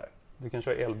ingen roll. Du kan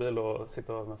köra elbil och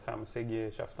sitta med 5 cigg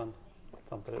i käften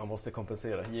samtidigt. Man måste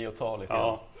kompensera, ge och ta lite.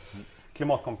 Ja.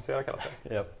 Klimatkompensera kallas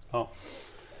det. Ja. Ja.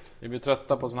 Vi blir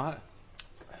trötta på såna här.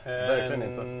 Verkligen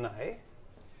inte. Nej.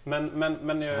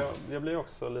 Men jag blir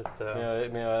också lite...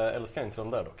 Men jag älskar inte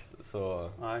de där dock. Så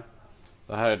Nej.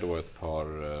 Det här är då ett par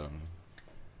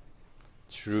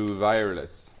True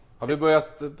Wireless. Har vi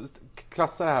börjat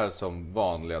klassa det här som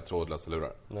vanliga trådlösa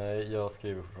lurar? nej, jag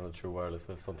skriver fortfarande True Wireless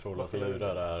för som trådlösa Varför?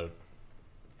 lurar är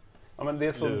Ja, men det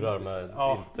är så... lurar med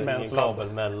med en ingen sladd.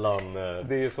 kabel mellan Det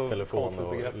är ju så telefon konstigt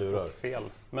och begrepp lurar. och fel.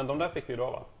 Men de där fick vi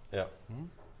idag va? Ja.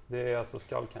 Det är alltså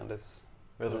Skull Candies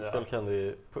Vet du, Skull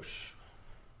Candy Push.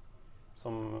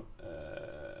 som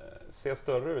ser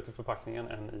större ut i förpackningen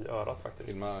än i örat faktiskt.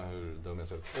 Filma hur dum jag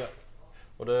ser ut.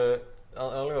 Och det,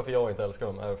 anledningen varför jag inte älskar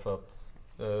dem är för att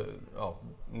ja,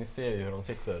 ni ser ju hur de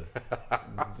sitter.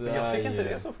 Men jag tycker inte det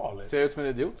är så farligt. Ser jag ut som en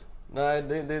idiot? Nej,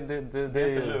 det är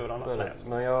inte lurarna. det är det. Nej.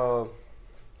 Men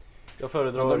jag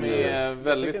föredrar Men de ju... är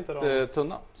väldigt inte de-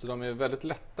 tunna. Så de är väldigt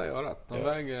lätta i örat. De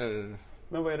väger...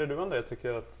 Men vad är det du André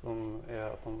tycker att de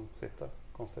sitter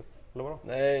konstigt? Eller vadå?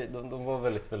 Nej, de var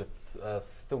väldigt, väldigt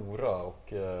stora och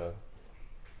lite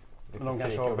Men de kanske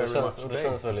skrikiga. har Och det very känns, much och det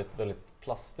känns base. väldigt, väldigt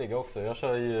plastiga också. Jag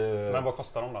kör ju... Men vad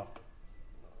kostar de då?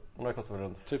 De där kostar väl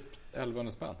runt... Typ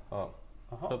 1100 spänn. Ja.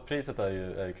 Jaha. Så priset är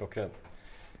ju klockrent.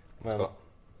 Men, Ska.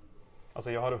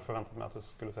 Alltså jag hade förväntat mig att du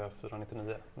skulle säga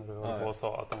 499 när du Ja, var och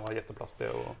sa att de var jätteplastiga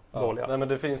och ja. dåliga. Nej, men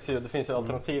det finns ju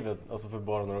alternativet alltså för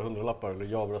bara några hundralappar.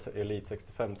 Jabras Elite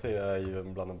 65T är ju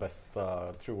bland de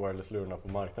bästa True Wireless-lurarna på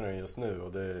marknaden just nu.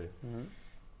 Och det,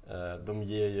 de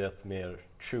ger ju ett mer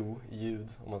true ljud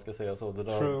om man ska säga så. Det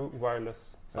där, True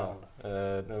wireless sound.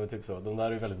 nej, men typ så. De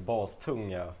där är väldigt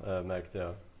bastunga märkte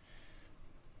jag.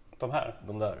 De här?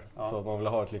 De där. Ja. Så att man vill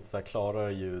ha ett lite så här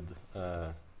klarare ljud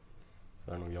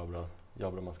så är det nog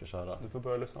Jabra man ska köra. Du får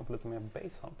börja lyssna på lite mer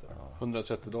Basshunter. Ja.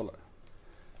 $130.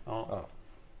 Ja.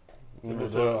 Men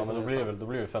blir då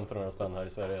blir det 1500 spänn här i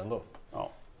Sverige ändå.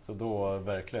 Ja. Så då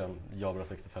verkligen Jabra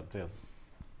 6050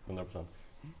 100%.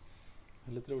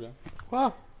 Lite roligare.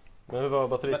 Wow. Men hur var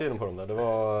batteritiden på dem där? Det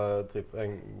var typ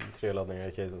 3 laddningar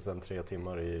i caset, sen 3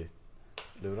 timmar i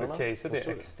lurarna. För caset är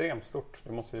extremt stort.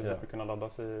 Det måste ju kunna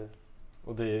laddas i...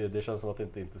 Och det känns som att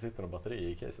det inte sitter någon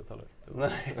batteri i caset heller.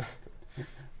 Nej.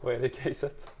 Vad är det i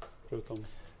caset? Förutom...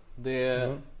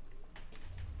 Det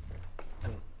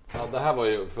här var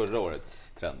ju förra årets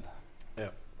trend. Ja.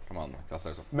 Kan man klassa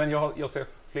det som. Men jag ser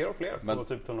fler och fler på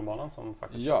typ tunnelbanan som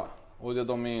faktiskt... Ja, och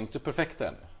de är ju inte perfekta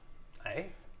ännu. Nej.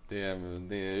 Det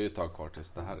är ju ett tag kvar tills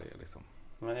det här är liksom.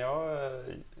 Men I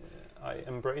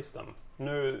embrace them.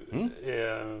 Nu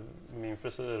är min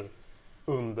frisyr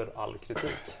under all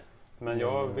kritik. Men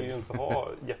jag vill ju inte ha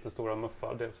jättestora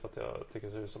muffar. Dels för att jag tycker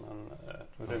det ser ut som en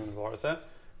rymdvarelse.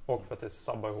 Och för att det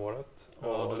sabbar i håret.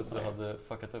 Ja, du hade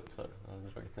fuckat upp så här. Du hade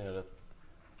dragit ner det.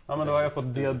 Ja, men då har jag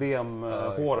fått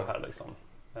diademhår här liksom.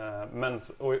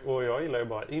 Och jag gillar ju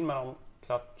bara in med dem,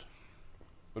 klart.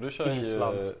 Och du kör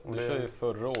ju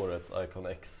förra årets Icon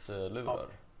X-lurar. Ja.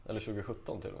 Eller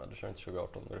 2017 till och med. Du kör inte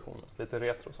 2018-versionen. Lite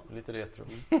retro så. Lite retro.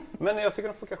 Men jag tycker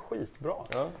de funkar skitbra.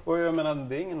 Ja. Och jag menar,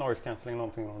 det är ingen noise cancelling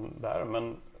någonting där.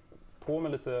 Men på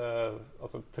med lite,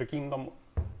 alltså tryck in dem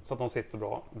så att de sitter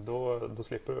bra. Då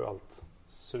slipper du allt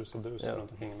sus och dus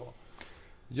runt omkring då.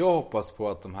 Jag hoppas på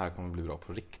att de här kommer bli bra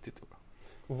på riktigt.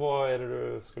 Och vad är det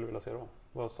du skulle vilja se då?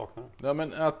 Vad saknar du? Ja,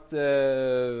 men att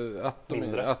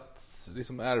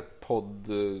liksom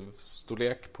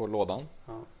AirPod-storlek på lådan.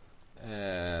 Ja.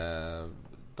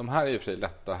 De här är ju för sig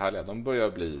lätta och härliga. De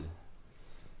börjar bli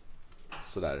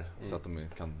sådär så att de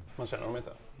kan... Man känner dem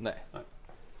inte? Nej.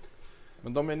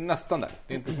 Men de är nästan där.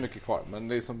 Det är inte så mycket kvar. Men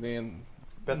det är en...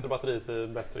 Bättre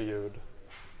batteritid, bättre ljud,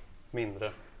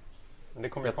 mindre. Men det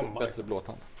kommer ju komma. Bättre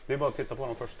blåtand. Det är bara att titta på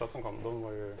de första som kom. De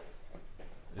var ju...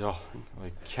 Ja, det var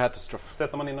ju katastrof.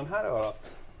 Sätter man in den här i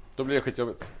örat, då blir det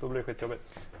skitjobbigt.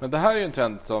 Men det här är ju en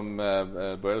trend som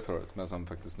började förra året, men som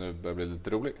faktiskt nu börjar bli lite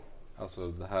rolig. Alltså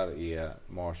det här är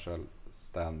Marshall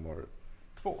Stanmore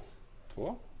 2.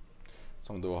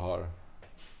 Som då har...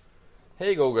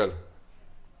 Hej Google!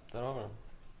 Där har vi den.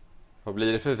 Vad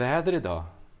blir det för väder idag?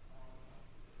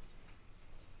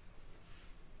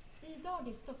 Idag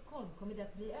i Stockholm kommer det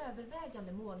att bli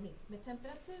övervägande molnigt med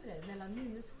temperaturer mellan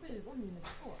 -7 och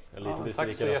 -2.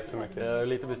 Tack så jättemycket. Jag är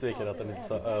lite besviken att den inte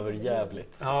sa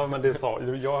överjävligt. Ja, men det sa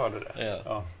jag hörde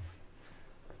det.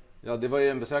 Ja, det var ju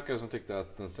en besökare som tyckte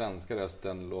att den svenska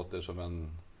rösten låter som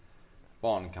en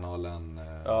Barnkanalen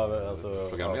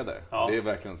programledare. Ja. Det är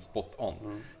verkligen spot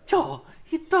on. Ja,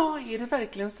 idag är det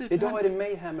verkligen superhärligt. Idag är det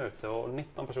mayhem ute och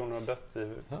 19 personer har dött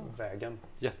i vägen.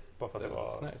 Bara för att det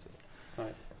var snällt.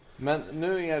 Men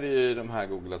nu är det ju de här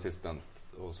Google Assistant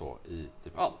och så i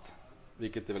typ allt.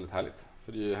 Vilket är väldigt härligt.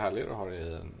 För det är ju härligare att ha det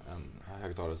i en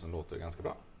högtalare som låter ganska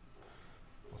bra.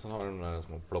 Och sen har vi de där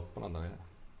små plopparna där nere.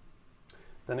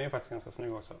 Den är ju faktiskt ganska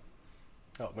snygg också.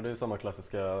 Ja, men det är ju samma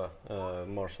klassiska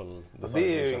Marshall-design.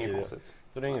 Det är ju inget konstigt.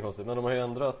 Så det är inget konstigt. Men de har ju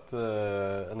ändrat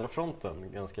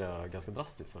fronten ganska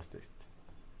drastiskt faktiskt.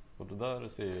 Och det där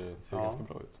ser ju ganska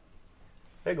bra ut.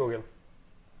 Hej Google.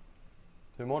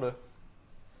 Hur mår du?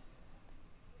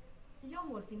 Jag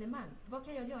mår finemang. Vad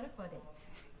kan jag göra för dig?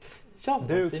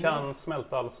 Du kan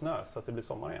smälta all snö så att det blir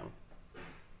sommar igen.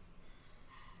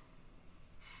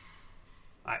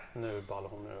 Nej, nu ballar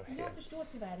hon nu helt. Jag förstår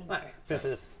tyvärr inte. Nej,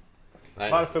 precis.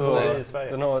 Nej, varför bor vi i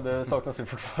Sverige? Det saknas ju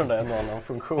fortfarande en annan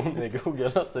funktion i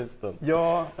Google Assistant.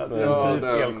 Ja, det är en typ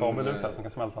elkabel ut här som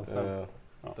kan smälta all snö.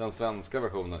 Den svenska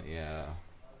versionen är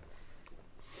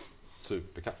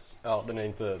superkass. Ja, den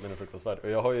är fruktansvärd. Och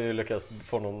jag har ju lyckats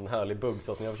få någon härlig bugg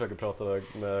så att när jag försöker prata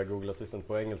med Google Assistant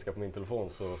på engelska på min telefon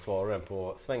så svarar den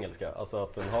på svengelska. Alltså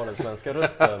att den har den svenska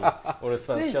rösten och det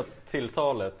svenska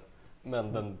tilltalet,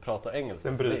 men den pratar engelska.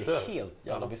 Den bryter. Så det är helt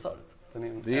jävla bisarrt.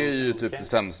 Det är ju typ det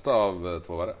sämsta av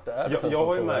två världar. Jag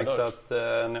har ju märkt att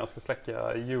när jag ska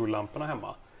släcka jullamporna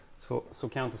hemma så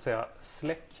kan jag inte säga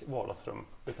släck vardagsrum,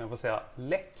 utan jag får säga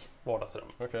läck vardagsrum.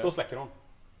 Okay. Då släcker hon.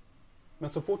 Men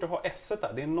så fort jag har s-et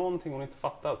där, det är någonting hon inte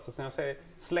fattar. Så när jag säger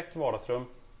släck vardagsrum,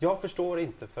 jag förstår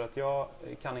inte för att jag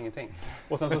kan ingenting.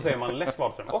 Och sen så säger man läck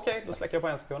vardagsrum. Okej, då släcker jag på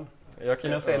en sekund.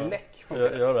 När jag säger läck.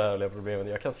 Jag har det härliga problemet.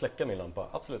 Jag kan släcka min lampa,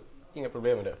 absolut. Inga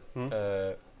problem med det.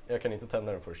 Jag kan inte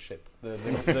tända den för shit.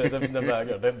 Den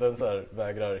vägrar. Den så här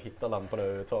vägrar hitta lampan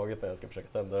överhuvudtaget när jag ska försöka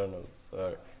tända den. Och så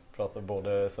här, pratar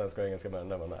både svenska och engelska med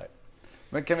den. Men nej.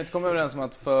 Men kan vi inte komma överens om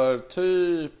att för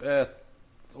typ ett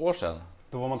år sedan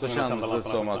Då var man så tvungen att tända kändes det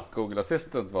som lamporna. att Google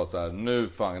Assistant var så här: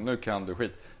 nu kan du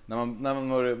skit. När man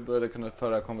började kunna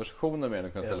föra konversationer med den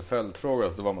och kunna ställa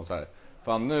följdfrågor, då var man så här: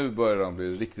 fan, nu börjar de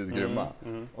bli riktigt grymma.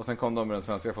 Och sen kom de med den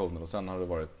svenska versionen och sen har det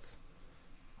varit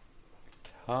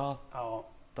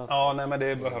Ja, nej, men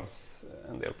det behövs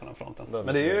en del på den här fronten. Men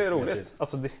det är ju roligt.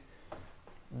 Alltså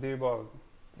det är ju bara,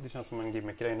 det känns som en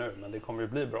gimmick-grej nu, men det kommer ju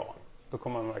bli bra. Då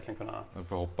kommer man verkligen kunna... Jag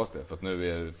får hoppas det, för att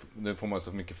nu får man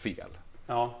så mycket fel.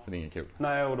 Ja. Så det är inget kul.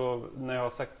 Nej, och då när jag har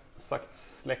sagt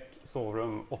släck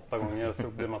sovrum 8 gånger så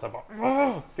blir man så här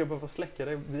bara: ska jag behöva släcka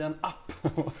det via en app?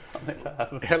 Vad fan är det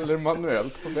här? Eller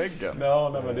manuellt på väggen. Ja,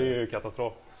 nej, men det är ju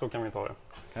katastrof. Så kan vi inte ha det.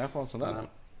 Kan jag få en sån där? Men,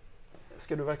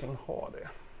 ska du verkligen ha det?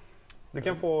 Du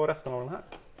kan få resten av den här.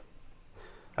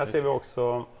 Här ser vi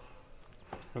också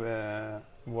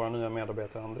våra nya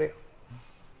medarbetare André.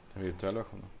 Den virtuella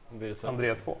versionen.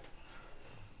 André 2.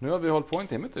 Nu har vi hållit på en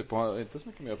timme typ och har inte så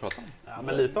mycket mer att prata om. Ja,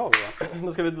 men lite av det.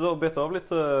 Men ska vi beta av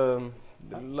lite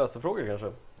läsarfrågor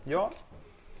kanske? Ja,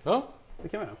 Ja, det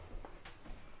kan vi göra.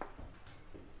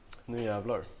 Nu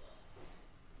jävlar.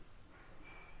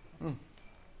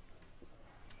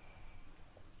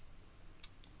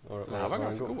 det här var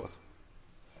ganska god alltså.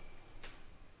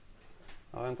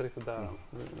 Ja, jag är inte riktigt där än.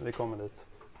 Vi kommer dit.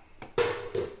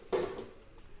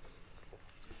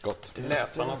 Gott.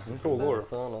 Läsarnas frågor.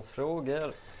 Läsarnas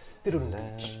frågor.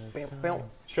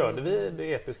 Körde vi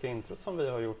det episka introt som vi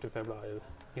har gjort i Februari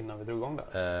innan vi drog igång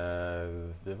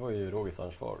där? Det var ju Rogers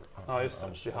ansvar. Ja, just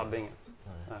det. Vi hade inget.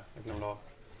 Nej, jag glömde av.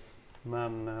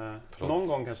 Men någon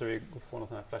gång kanske vi får någon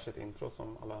sån här flashigt intro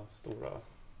som alla stora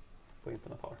på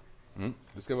internet har.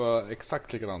 Det ska vara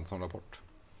exakt likadant som Rapport.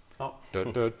 Ja.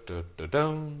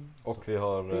 Och vi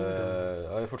har...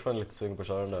 jag är fortfarande lite sugen på att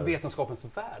köra den där. Vetenskapens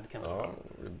värld kan vi Ja, göra.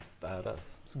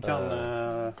 badass. Så kan...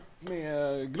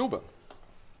 Med Globen.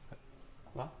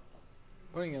 Va?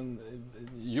 Var det ingen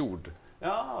jord?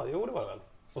 Ja, jo det var det väl.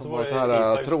 Som så var det så här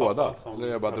E-Types trådar. pappa som Eller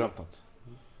har jag bara följde. drömt något?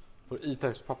 Var det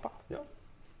E-Types pappa? Ja,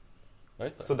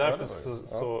 just det. Så därför Ja, det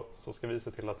var det. så ska vi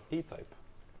se till att E-Type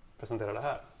presenterar det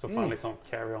här. Så får han liksom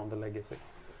carry on the legacy.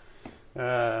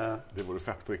 Det vore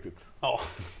fett på riktigt. Ja,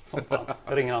 som fan.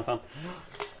 Jag ringer han sen.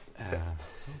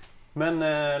 Men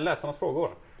läsarnas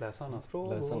frågor. Läsarnas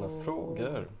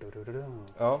frågor.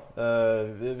 Ja,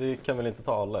 vi kan väl inte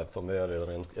ta alla eftersom vi är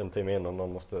redan en timme in och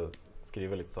någon måste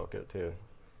skriva lite saker till...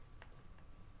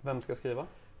 Vem ska skriva?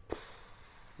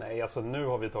 Nej, alltså nu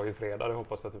har vi tagit fredag, det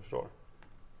hoppas jag att du förstår.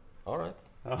 All right.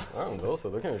 Ja. Ja, då så,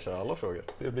 då kan vi köra alla frågor.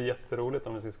 Det blir jätteroligt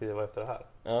om vi ska skriva efter det här.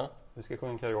 Ja. Vi ska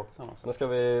sjunga karaoke sen också. Men ska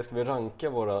vi ranka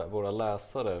våra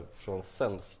läsare från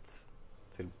sämst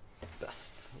till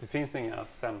bäst? Det finns inga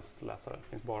sämst läsare, det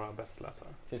finns bara bäst läsare.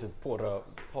 Det finns ett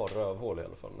par rövhål i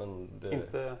alla fall, men det...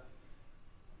 Inte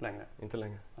längre. Inte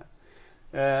längre.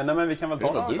 Nej, men vi kan väl Det ta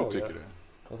är vad några du frågor. tycker det.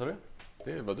 Vad sa du?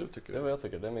 Det är vad du tycker Det är det. vad jag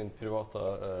tycker. Det är min privata,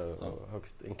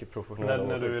 högst icke-professionella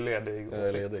När åsikt. du är ledig. Jag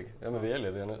är ledig. Ja, men vi är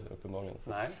lediga nu uppenbarligen. Så.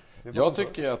 Nej. Jag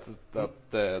tycker att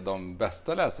de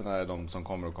bästa läsarna är de som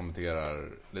kommer och kommenterar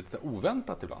lite så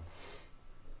oväntat ibland.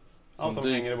 som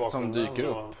hänger i bakgrunden som dyker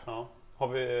upp. och, ja. Har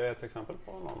vi ett exempel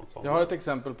på någon sån? Jag har ett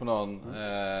exempel på någon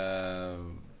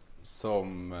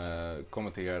som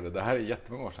kommenterade, det här är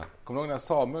jättemånga år sedan. Kommer du ihåg när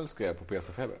Samuel skrev på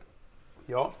PC Feber?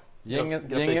 Ja.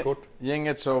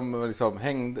 Gänget som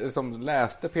som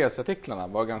läste PC-artiklarna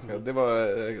var ganska, det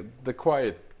var the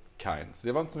quiet kind. Så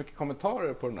det var inte så mycket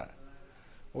kommentarer på den där.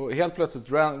 Och helt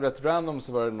plötsligt, rätt random,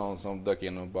 så var det någon som dök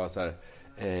in och bara så här: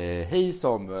 hej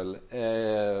Samuel,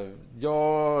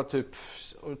 jag typ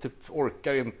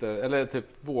orkar inte, eller typ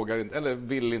vågar inte, eller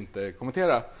vill inte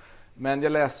kommentera. Men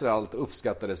jag läser allt och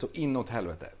uppskattar det så inåt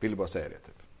helvete. Vill bara säga det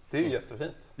typ. Det är ju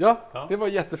jättefint. Ja, det var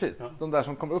jättefint. Ja. De där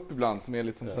som kommer upp ibland som är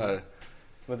lite som så här.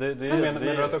 Men det Menar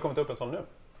du att det har kommit upp en sån nu?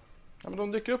 Ja, men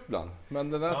de dyker upp ibland. Men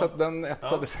den där den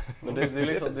etsades. Men det är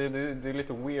liksom, det är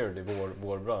lite weird i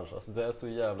vår bransch. Alltså det är så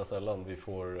jävla sällan vi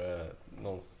får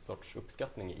någon sorts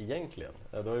uppskattning egentligen.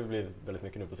 Det har ju blivit väldigt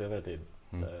mycket nu på senare tid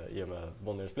i och med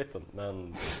Bonnier-splitten.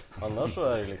 Men annars så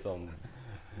är det liksom,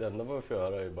 det enda man får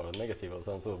göra är bara negativa och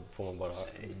sen så får man bara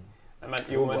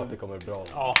tro att det kommer bra.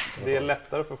 Ja, det är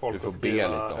lättare för folk Du får att skriva.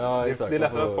 be lite om. Ja, exakt. Det är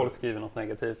lättare att folk skriver något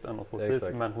negativt än något positivt.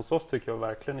 Exakt. Men hos oss tycker jag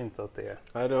verkligen inte att det är...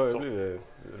 Nej, det har ju Så. blivit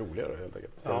roligare helt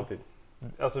enkelt på senare tid.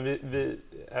 Alltså vi,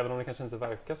 även om det kanske inte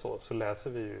verkar så läser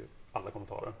vi ju alla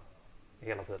kommentarer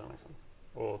hela tiden liksom.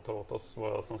 Och tar åt oss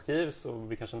vad som skrivs,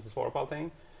 och vi kanske inte svarar på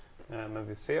allting. Men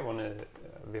vi ser vad ni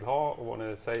vill ha och vad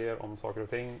ni säger om saker och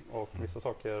ting. Och vissa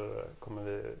saker kommer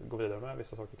vi gå vidare med,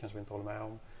 vissa saker kanske vi inte håller med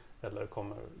om. Eller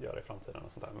kommer göra i framtiden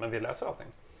och sånt där. Men vi läser allting.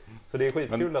 Så det är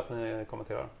skitkul att ni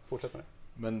kommenterar. Fortsätt med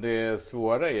det. Men det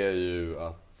svåra är ju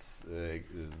att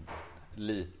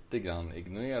lite grann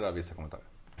ignorera vissa kommentarer.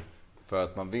 För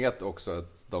att man vet också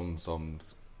att de som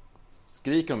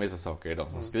skriker om vissa saker är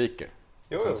de som skriker.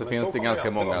 Så finns det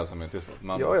ganska många som är tysta.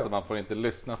 Så man får inte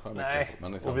lyssna för mycket. Nej,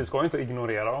 Men och vi ska ju inte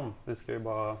ignorera dem. Vi ska ju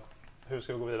bara, hur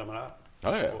ska vi gå vidare med det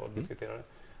här? Och diskutera det.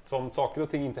 Så om saker och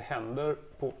ting inte händer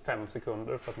på 5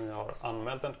 sekunder för att ni har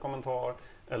anmält en kommentar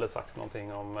eller sagt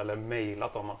någonting om, eller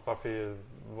mejlat om att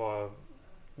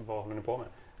vad håller ni på med?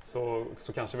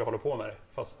 Så kanske vi håller på med det,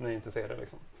 fast ni inte ser det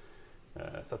liksom.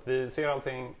 Så att vi ser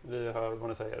allting, vi hör vad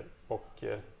ni säger och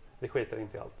vi skiter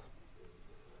inte i allt.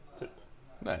 Typ.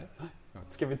 Nej.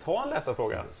 Ska vi ta en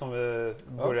läsarfråga som vi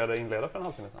började inleda för en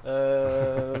halvtimme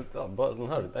sedan? Bara den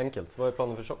här, enkelt. Vad är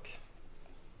planen för Tjock?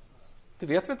 Det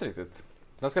vet vi inte riktigt.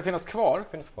 Den ska finnas kvar.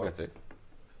 Vet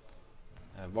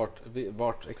vi.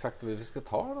 Vart exakt vi ska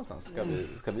ta den någonstans?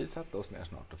 Ska vi sätta oss ner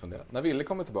snart och fundera? När Ville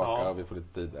kommer tillbaka och vi får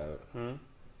lite tid över.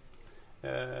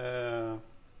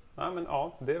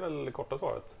 Det är väl korta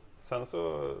svaret. Sen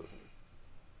så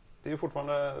det är ju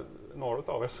fortfarande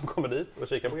några av er som kommer dit och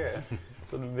kikar på grejer.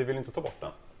 Så vi vill inte ta bort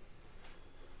den.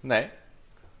 Nej.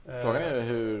 Frågan är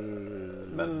hur...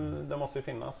 Men det måste ju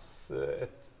finnas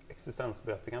ett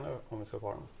existensberättigande om vi ska ha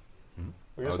kvar den.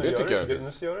 Och just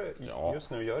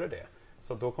nu gör det.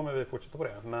 Så då kommer vi fortsätta på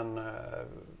det. Men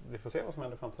vi får se vad som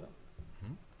händer i framtiden.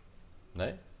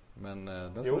 Nej, men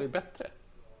den ska bli bättre.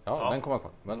 Ja, den kommer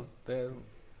kvar. Men det är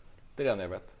det jag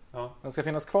vet. Ja. Den ska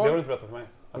finnas kvar. Det har du inte berättat för mig.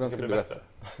 Att den ska bli bättre.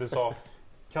 Du sa,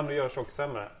 kan du göra Tjock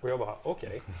sämre? Och jag bara,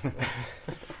 okej.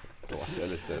 Då är jag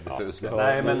lite diffus.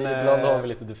 Nej, men ibland har vi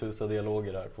lite diffusa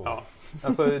dialoger här på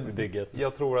bygget.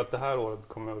 Jag tror att det här året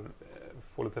kommer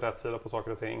få lite rätsida på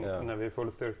saker och ting. När vi är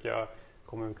full styrka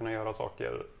kommer vi kunna göra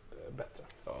saker bättre.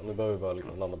 Ja, nu behöver vi bara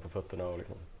liksom landa på fötterna och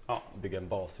liksom bygga en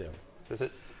bas igen.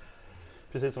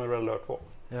 Precis som i Red Alert 2.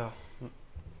 Ja.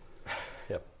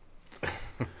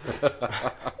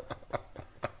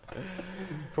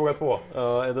 Fråga 2.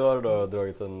 Eduardo har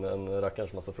dragit en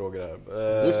rackarns massa frågor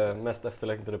här. Mest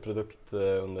efterlängtade produkt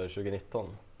under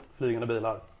 2019. Flygande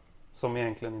bilar. Som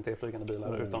egentligen inte är flygande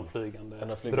bilar utan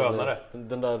flygande drönare.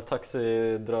 Den där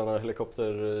taxidrönare,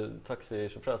 helikopter,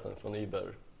 taxi-köpräsen från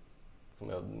Uber. Som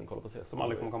jag kollar på se. Som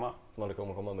aldrig kommer komma. Som aldrig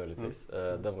kommer komma möjligtvis.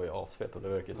 Den var ju asfet och det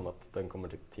verkar som att den kommer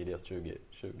typ tidigast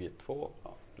 2022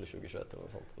 eller 2021 eller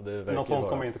något sånt. Och det något sånt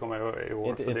kommer inte komma i år.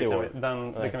 Inte så i år.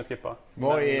 Det kan vi skippa.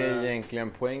 Vad är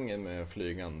egentligen poängen med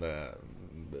flygande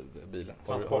bilar?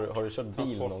 Har du kört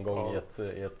bil någon gång i ett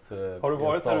har du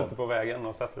varit här ute på vägen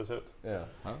och sett hur det ser ut? Ja.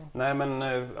 Nej men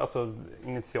alltså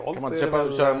initialt kan man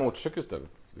inte köra motorcykel istället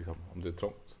liksom, om det är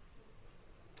trångt?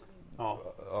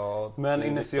 Ja,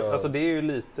 men alltså det är ju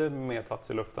lite mer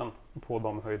plats i luften på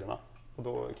de höjderna. Och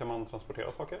då kan man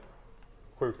transportera saker.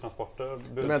 Sjuktransporter.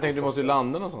 Men jag tänkte du måste ju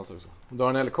landa någonstans också. Om du har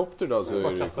en helikopter då så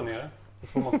bara kasta ner det. Så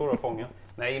får man stå där och fånga.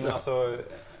 Nej men alltså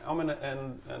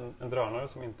en drönare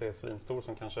som inte är svinstor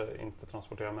som kanske inte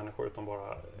transporterar människor utan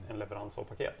bara en leverans av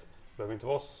paket. Det behöver inte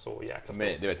vara så jäkla stor.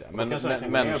 Nej, det vet jag. Men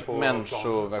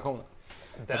människoversionen.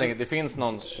 Jag tänker att det finns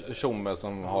någon tjomme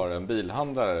som har en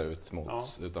bilhandlare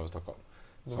utanför Stockholm.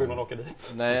 Så vill man åka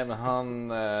dit. Nej, men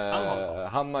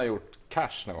han har gjort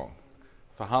cash någon gång.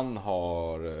 För han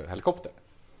har helikopter.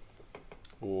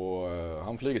 Och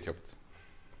han flyger till jobbet.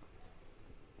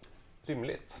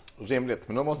 Rimligt,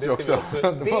 men då måste du också...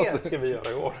 Det ska vi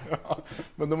göra i år.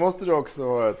 Men då måste du också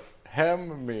ha ett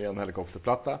hem med en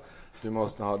helikopterplatta. Du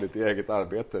måste ha ditt eget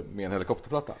arbete med en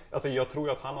helikopterplatta. Alltså jag tror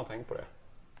ju att han har tänkt på det.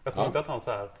 Jag tror inte att han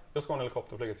så här, jag ska ha en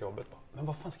helikopter och flyga till jobbet. Men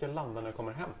vad fan ska jag landa när jag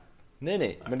kommer hem?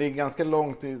 Nej. Men det är ganska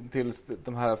långt tills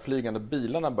de här flygande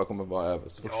bilarna bara kommer vara över.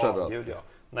 Ja.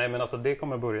 Nej, men alltså det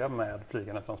kommer börja med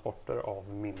flygande transporter av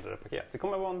mindre paket. Det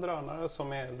kommer vara en drönare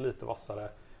som är lite vassare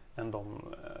än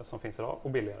de som finns idag och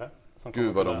billigare.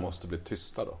 Gud vad de måste bli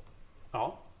tysta då.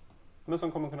 Ja, men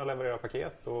som kommer kunna leverera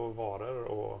paket och varor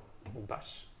och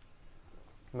bärs.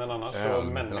 Men annars så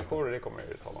människor, det kommer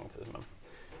ju ta lång tid. Men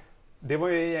det var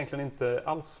ju egentligen inte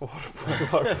alls svar på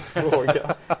Eduardos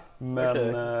fråga. Men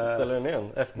ställer den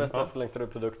igen. Mest efterlängtade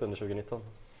produkten 2019.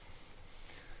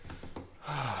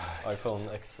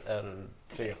 iPhone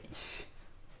XR3.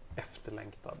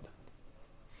 Efterlängtad.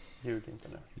 Ljug inte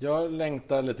nu. Jag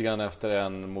längtar lite grann efter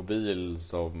en mobil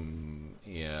som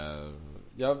är...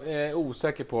 Jag är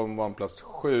osäker på om OnePlus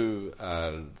 7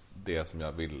 är det som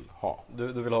jag vill ha. Du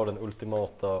vill ha den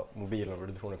ultimata mobilen och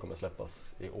du tror den kommer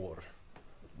släppas i år?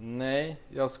 Nej,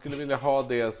 jag skulle vilja ha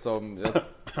det som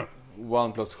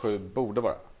OnePlus 7 borde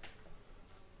vara.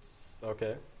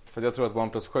 Okej. För jag tror att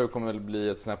OnePlus 7 kommer bli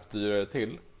ett snäpp dyrare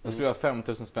till. Jag skulle ha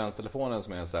 5000 spänns telefonen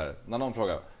som är så här. När någon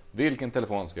frågar, vilken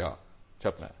telefon ska jag ha?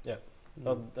 Köp den här. Yeah.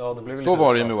 Ja, det blev Så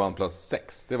var det ju med OnePlus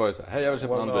 6. Det var ju så här, hej jag vill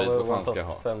köpa en Android, vad fan ska jag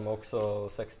ha? OnePlus 5 också och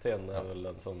 6T är väl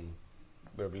den som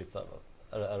börjar bli lite så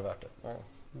här, är det värt det? Ja.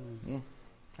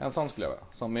 En sån skulle jag vara,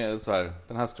 som är så här,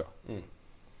 den här ska jag.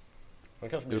 Man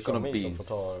kanske blir You're gonna Xiaomi som be får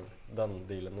ta den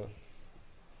dealen nu.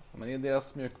 Men är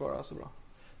deras mjukvara så bra?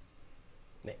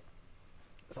 Nej.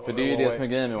 För det är ju det som är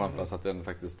grejen med OnePlus, att den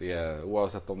faktiskt är,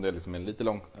 oavsett om det är liksom en lite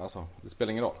lång, alltså det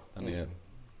spelar ingen roll. Den är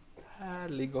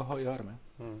härlig att ha att göra med.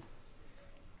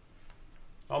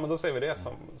 Ja, men då säger vi det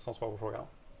som svar på frågan.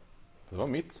 Det var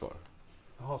mitt svar.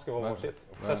 Jaha, ska det vara varsitt?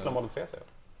 Tesla Model 3 säger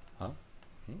jag.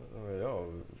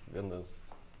 Jag vet inte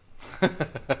ens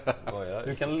vad jag är.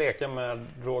 Du kan leka med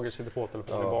Rogers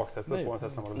hittepå-telefon i baksätet på en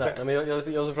Tesla Model 3. Nej, men jag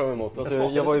ser fram emot. Alltså,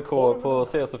 jag var ju på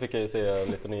C, så fick jag ju se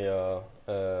lite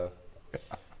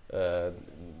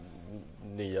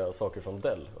nya saker från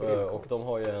Dell. Och de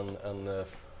har ju en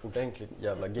ordentligt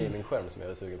jävla gamingskärm som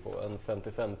jag är sugen på. En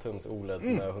 55-tums OLED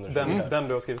med 120 Den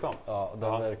du har skrivit om? Ja,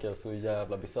 den verkar så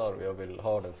jävla bizarr och jag vill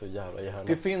ha den så jävla gärna.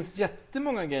 Det finns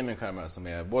jättemånga gamingskärmar som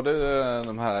är både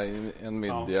de här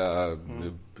Nvidia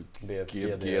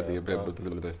GD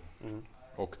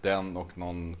och den och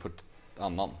någon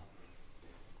annan.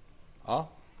 Ja.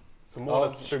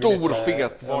 Stor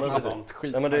fet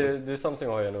skit. Ja, men det är Samsung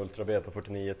har ju en Ultra B på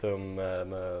 49 tum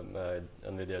med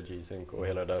Nvidia G-Sync och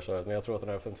hela det där. Så, men jag tror att den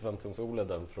här 55 tums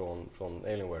OLEDen från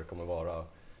Alienware kommer vara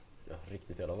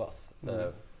riktigt jävla vass.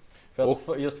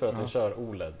 Just för att den kör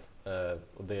OLED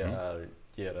och det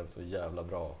ger en så jävla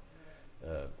bra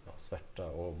svärta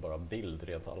och bara bild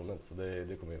rent allmänt. Så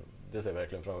det ser jag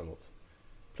verkligen fram emot.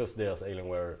 Plus deras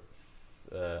Alienware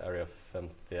Area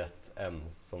 51M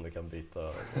som du kan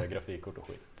byta grafikkort och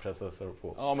skit, processor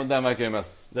på. Ja, men den verkar ju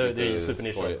mest det är ju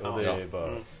supernischat.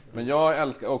 Men jag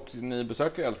älskar, och ni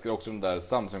besökare älskar också den där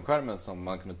Samsung-skärmen som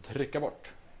man kunde trycka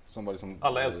bort. Som var liksom,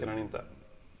 alla älskar den inte.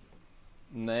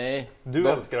 Nej. Du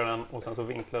älskar den och sen så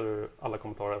vinklar du alla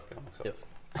kommentarer älskar den också. Yes.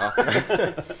 Ja.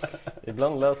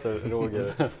 Ibland läser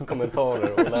Roger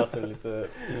kommentarer och läser lite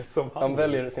som han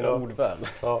väljer sina ord väl.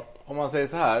 Ja. Om man säger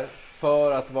så här,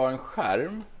 för att vara en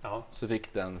skärm så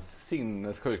fick den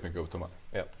sinnessjukt mycket upptummar.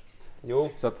 Ja. Jo.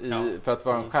 Så att för att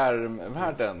vara en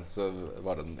skärmvärlden så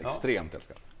var den extremt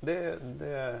älskad.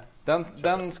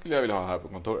 Den skulle jag vilja ha här på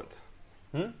kontoret.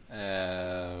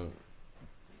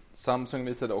 Samsung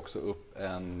visade också upp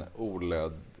en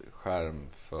OLED-skärm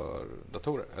för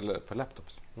datorer, eller för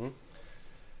laptops.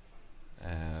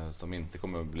 Som inte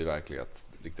kommer att bli verklighet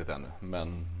riktigt ännu,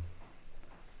 men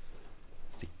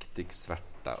riktig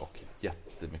svärta och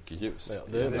jättemycket ljus. Ja,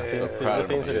 det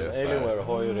finns ju det. Alienware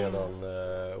har ju redan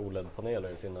OLED-paneler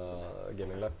i sina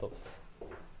gaming-laptops.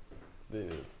 Det är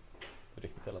ju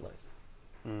riktigt jävla nice.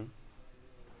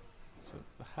 Så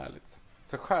härligt.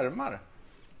 Så skärmar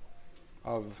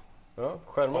av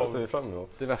skärmar ser vi fram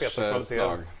emot. Diverse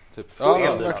slag. Typ.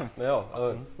 Ja,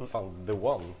 verkligen. Fan, The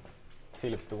One.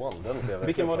 Philips The One, den ser jag.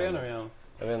 Vilken var det nu igen?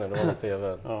 Jag vet inte, det var någon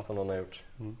TV som någon har gjort.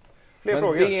 Fler men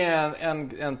frågor? Det är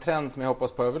en trend som jag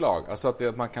hoppas på överlag. Alltså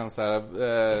att man kan så här,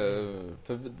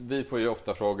 för vi får ju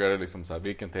ofta frågor liksom så här,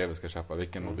 vilken TV ska jag köpa,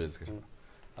 vilken mobil ska jag köpa.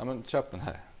 Ja, men köp den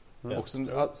här. Också,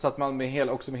 så att man med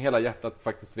hela hjärtat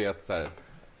faktiskt vet så här,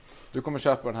 du kommer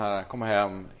köpa den här, komma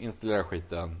hem, installera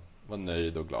skiten, vara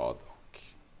nöjd och glad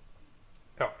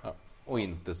och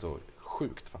inte så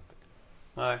sjukt fattig.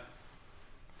 Nej.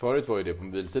 Förut var ju det på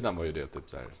mobilsidan var ju det typ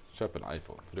så här, köp en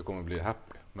iPhone för du kommer bli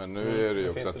happy. Men nu är det ju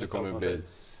också att du kommer bli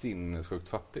sinnessjukt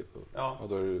fattig. Och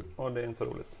då är du och det är inte så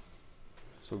roligt.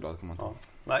 Så glad kan man ta.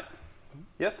 Nej.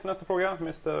 Yes, nästa fråga,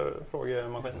 Mr.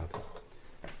 Frågemaskin.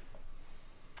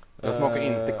 Den smakar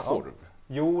inte korv.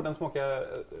 Jo, den smakar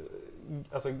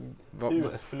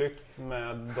utflykt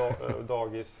med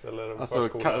dagis eller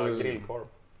förskola, grillkorv.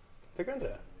 Tycker du inte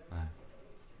det? Nej.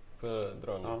 Får jag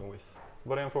dra en liten whiff?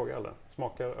 Var det en fråga eller?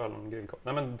 Smakar ölen grillkorv?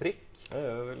 Nej, men drick. Nej,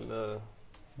 jag vill...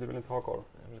 Du vill inte ha korv?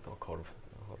 Jag vill inte ha korv.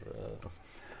 Jag har...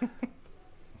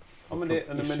 ja, men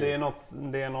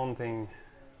det är någonting...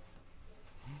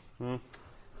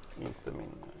 Inte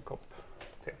min kopp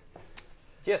te.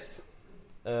 Yes.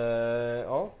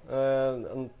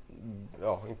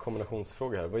 En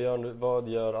kombinationsfråga här. Vad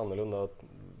gör annorlunda?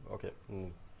 Okej,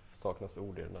 saknas det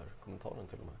ord i den där kommentaren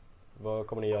till och med. Vad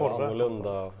kommer ni göra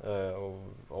annorlunda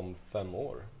om 5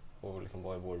 år? Och liksom,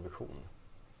 vad är vår vision?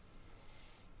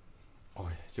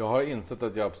 Jag har insett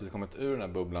att jag precis kommit ur den här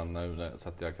bubblan nu så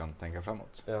att jag kan tänka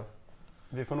framåt. Ja.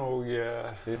 Vi får nog...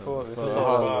 Vi får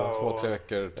ha 2-3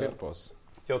 veckor till på oss.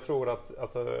 Jag tror att,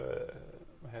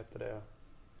 vad heter det?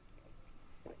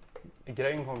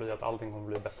 Grejen kommer bli att allting kommer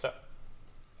bli bättre.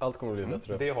 Allt kommer bli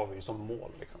bättre. Det har vi ju som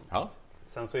mål liksom. Ja.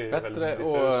 Sen så är det bättre väldigt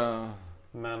och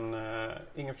Men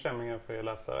inga försämringar för er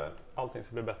läsare. Allting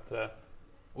ska bli bättre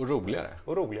Och roligare.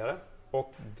 och roligare.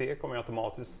 Och det kommer ju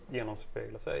automatiskt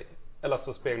genomspegla sig. Eller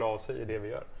alltså spegla av sig i det vi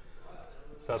gör.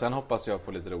 Så att, Sen hoppas jag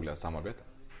på lite roliga samarbeten.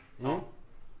 ja.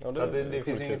 Ja, Så att det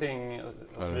finns ingenting...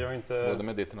 Alltså, vi har inte... Både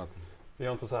med ditt och något. Vi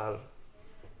har inte så här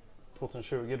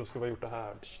 2020 då ska vi ha gjort det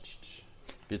här.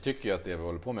 Vi tycker ju att det vi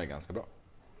håller på med är ganska bra.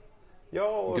 Ja,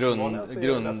 och uppenbarligen så är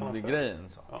det nästan också. Grundgrejen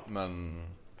så. Ja. Men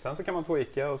Sen så kan man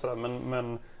tweaka och sådär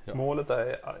men Ja. målet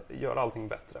är att göra allting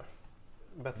bättre.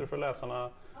 Bättre för läsarna,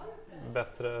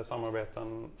 bättre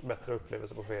samarbeten, bättre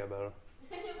upplevelser på Feber.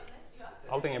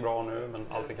 Allting är bra nu men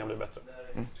allting kan bli bättre.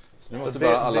 nu måste det-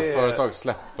 bara alla det- företag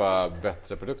släppa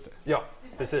bättre produkter. Ja,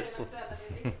 precis.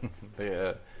 Det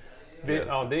är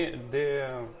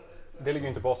Det ligger ju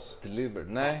inte på oss. delivered.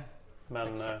 Nej,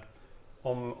 Men Exakt.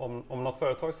 om något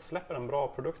företag släpper en bra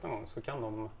produkt någon gång så kan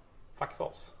de faxa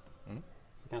oss. Mm.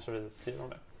 Så kanske vi skriver om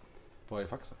det. vad är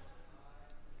faxen?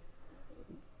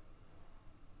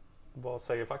 Vad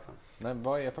säger faxen? Nej,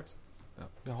 vad är faxen? Ja,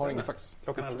 jag har ingen fax.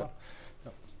 Klockan 11.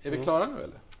 Är vi klara nu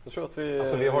eller? Jag tror att vi...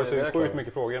 Alltså vi har ju så är klara. sjukt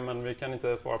mycket frågor men vi kan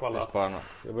inte svara på alla. Jag sparar några.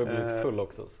 Jag börjar bli lite full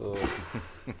också så...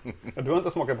 Du har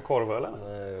inte smakat på korvöl än?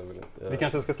 Nej, jag vill inte. Vi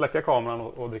kanske ska släcka kameran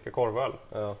och dricka korvöl.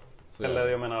 Ja. Så, Eller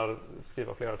jag menar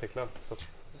skriva fler artiklar. Så, att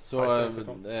så sajten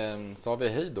utifrån. sa vi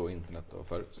hej då internet då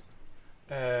förut?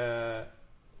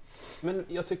 Men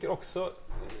jag tycker också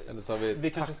Eller sa vi vi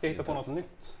kanske tack, ska hitta på något internet?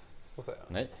 nytt att säga.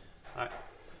 Nej. Nej.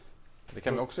 Det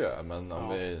kan vi också göra, men om Ja.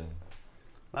 vi...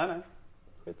 Nej.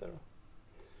 Skit i det då.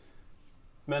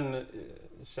 Men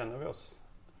känner vi oss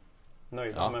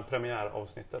nöjda Ja. med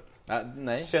premiäravsnittet?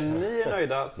 Nej. Känner ni er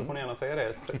nöjda så får ni gärna säga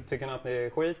det. Tycker ni att ni är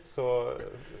skit så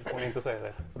får ni inte säga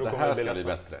det. För då Det kommer här vi ska bli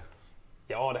ledsna. bättre.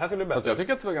 Ja, det här ska bli Fast bättre. jag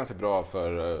tycker att det var ganska bra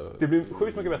för... Det blir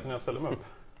sjukt mycket bättre när jag ställer mig upp.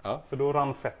 Ja. För då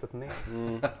rann fettet ner.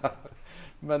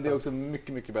 Men det är också mycket,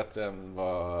 mycket bättre än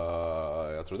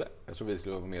vad jag trodde. Jag tror vi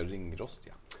skulle vara mer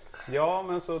ringrostiga. Ja,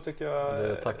 men så tycker jag...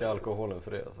 Det tackar alkoholen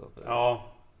för det. Så att, Ja,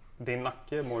 din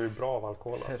nacke mår ju bra av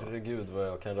alkohol alltså. herregud vad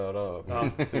jag kan röra Ja.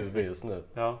 mitt huvud just nu.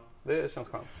 Ja, det känns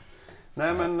skönt.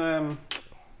 Nej men,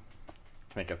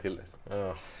 Knäcka till dig.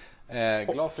 Ja.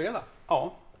 Glad fredag.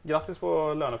 ja. Grattis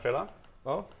på lönefredag.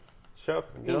 Ja. Köp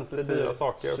Grattis inte till dyra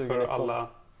saker för 2019. alla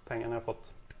pengar ni har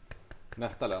fått.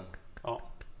 Nästa lön. Ja,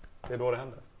 det är då det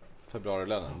händer.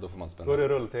 Februarilönen, då får man Då spänna. är det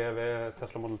rull-tv,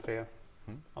 Tesla Model 3,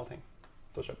 Mm. allting.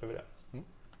 Då köper vi det. Mm.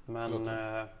 Men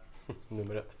Låter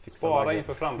Nummer 1. Fixa spara lagget.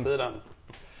 inför framtiden.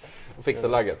 Och fixa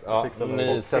lagget. Ja, Fixa ny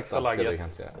lagget. setup Fixa ska lagget. vi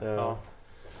kanske. Ja.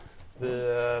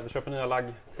 Vi köper nya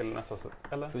lagg till nästa säsong.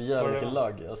 Eller? Så jävla Var det mycket det?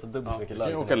 lagg. Alltså dubbelt Ja. så mycket Vi lagg.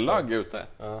 kan ju åka lagg ute.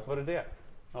 Ja. Var det det?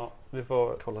 Ja, vi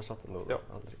får... Kolla chatten då. Ja.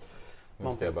 Aldrig. Nu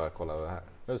måste jag bara kolla det här.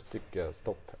 Nu tycker jag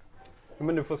stopp här.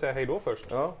 Men du får säga hej då först.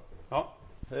 Ja. Ja.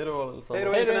 Hej då allesammans. Hej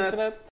då Hej då, internet! internet!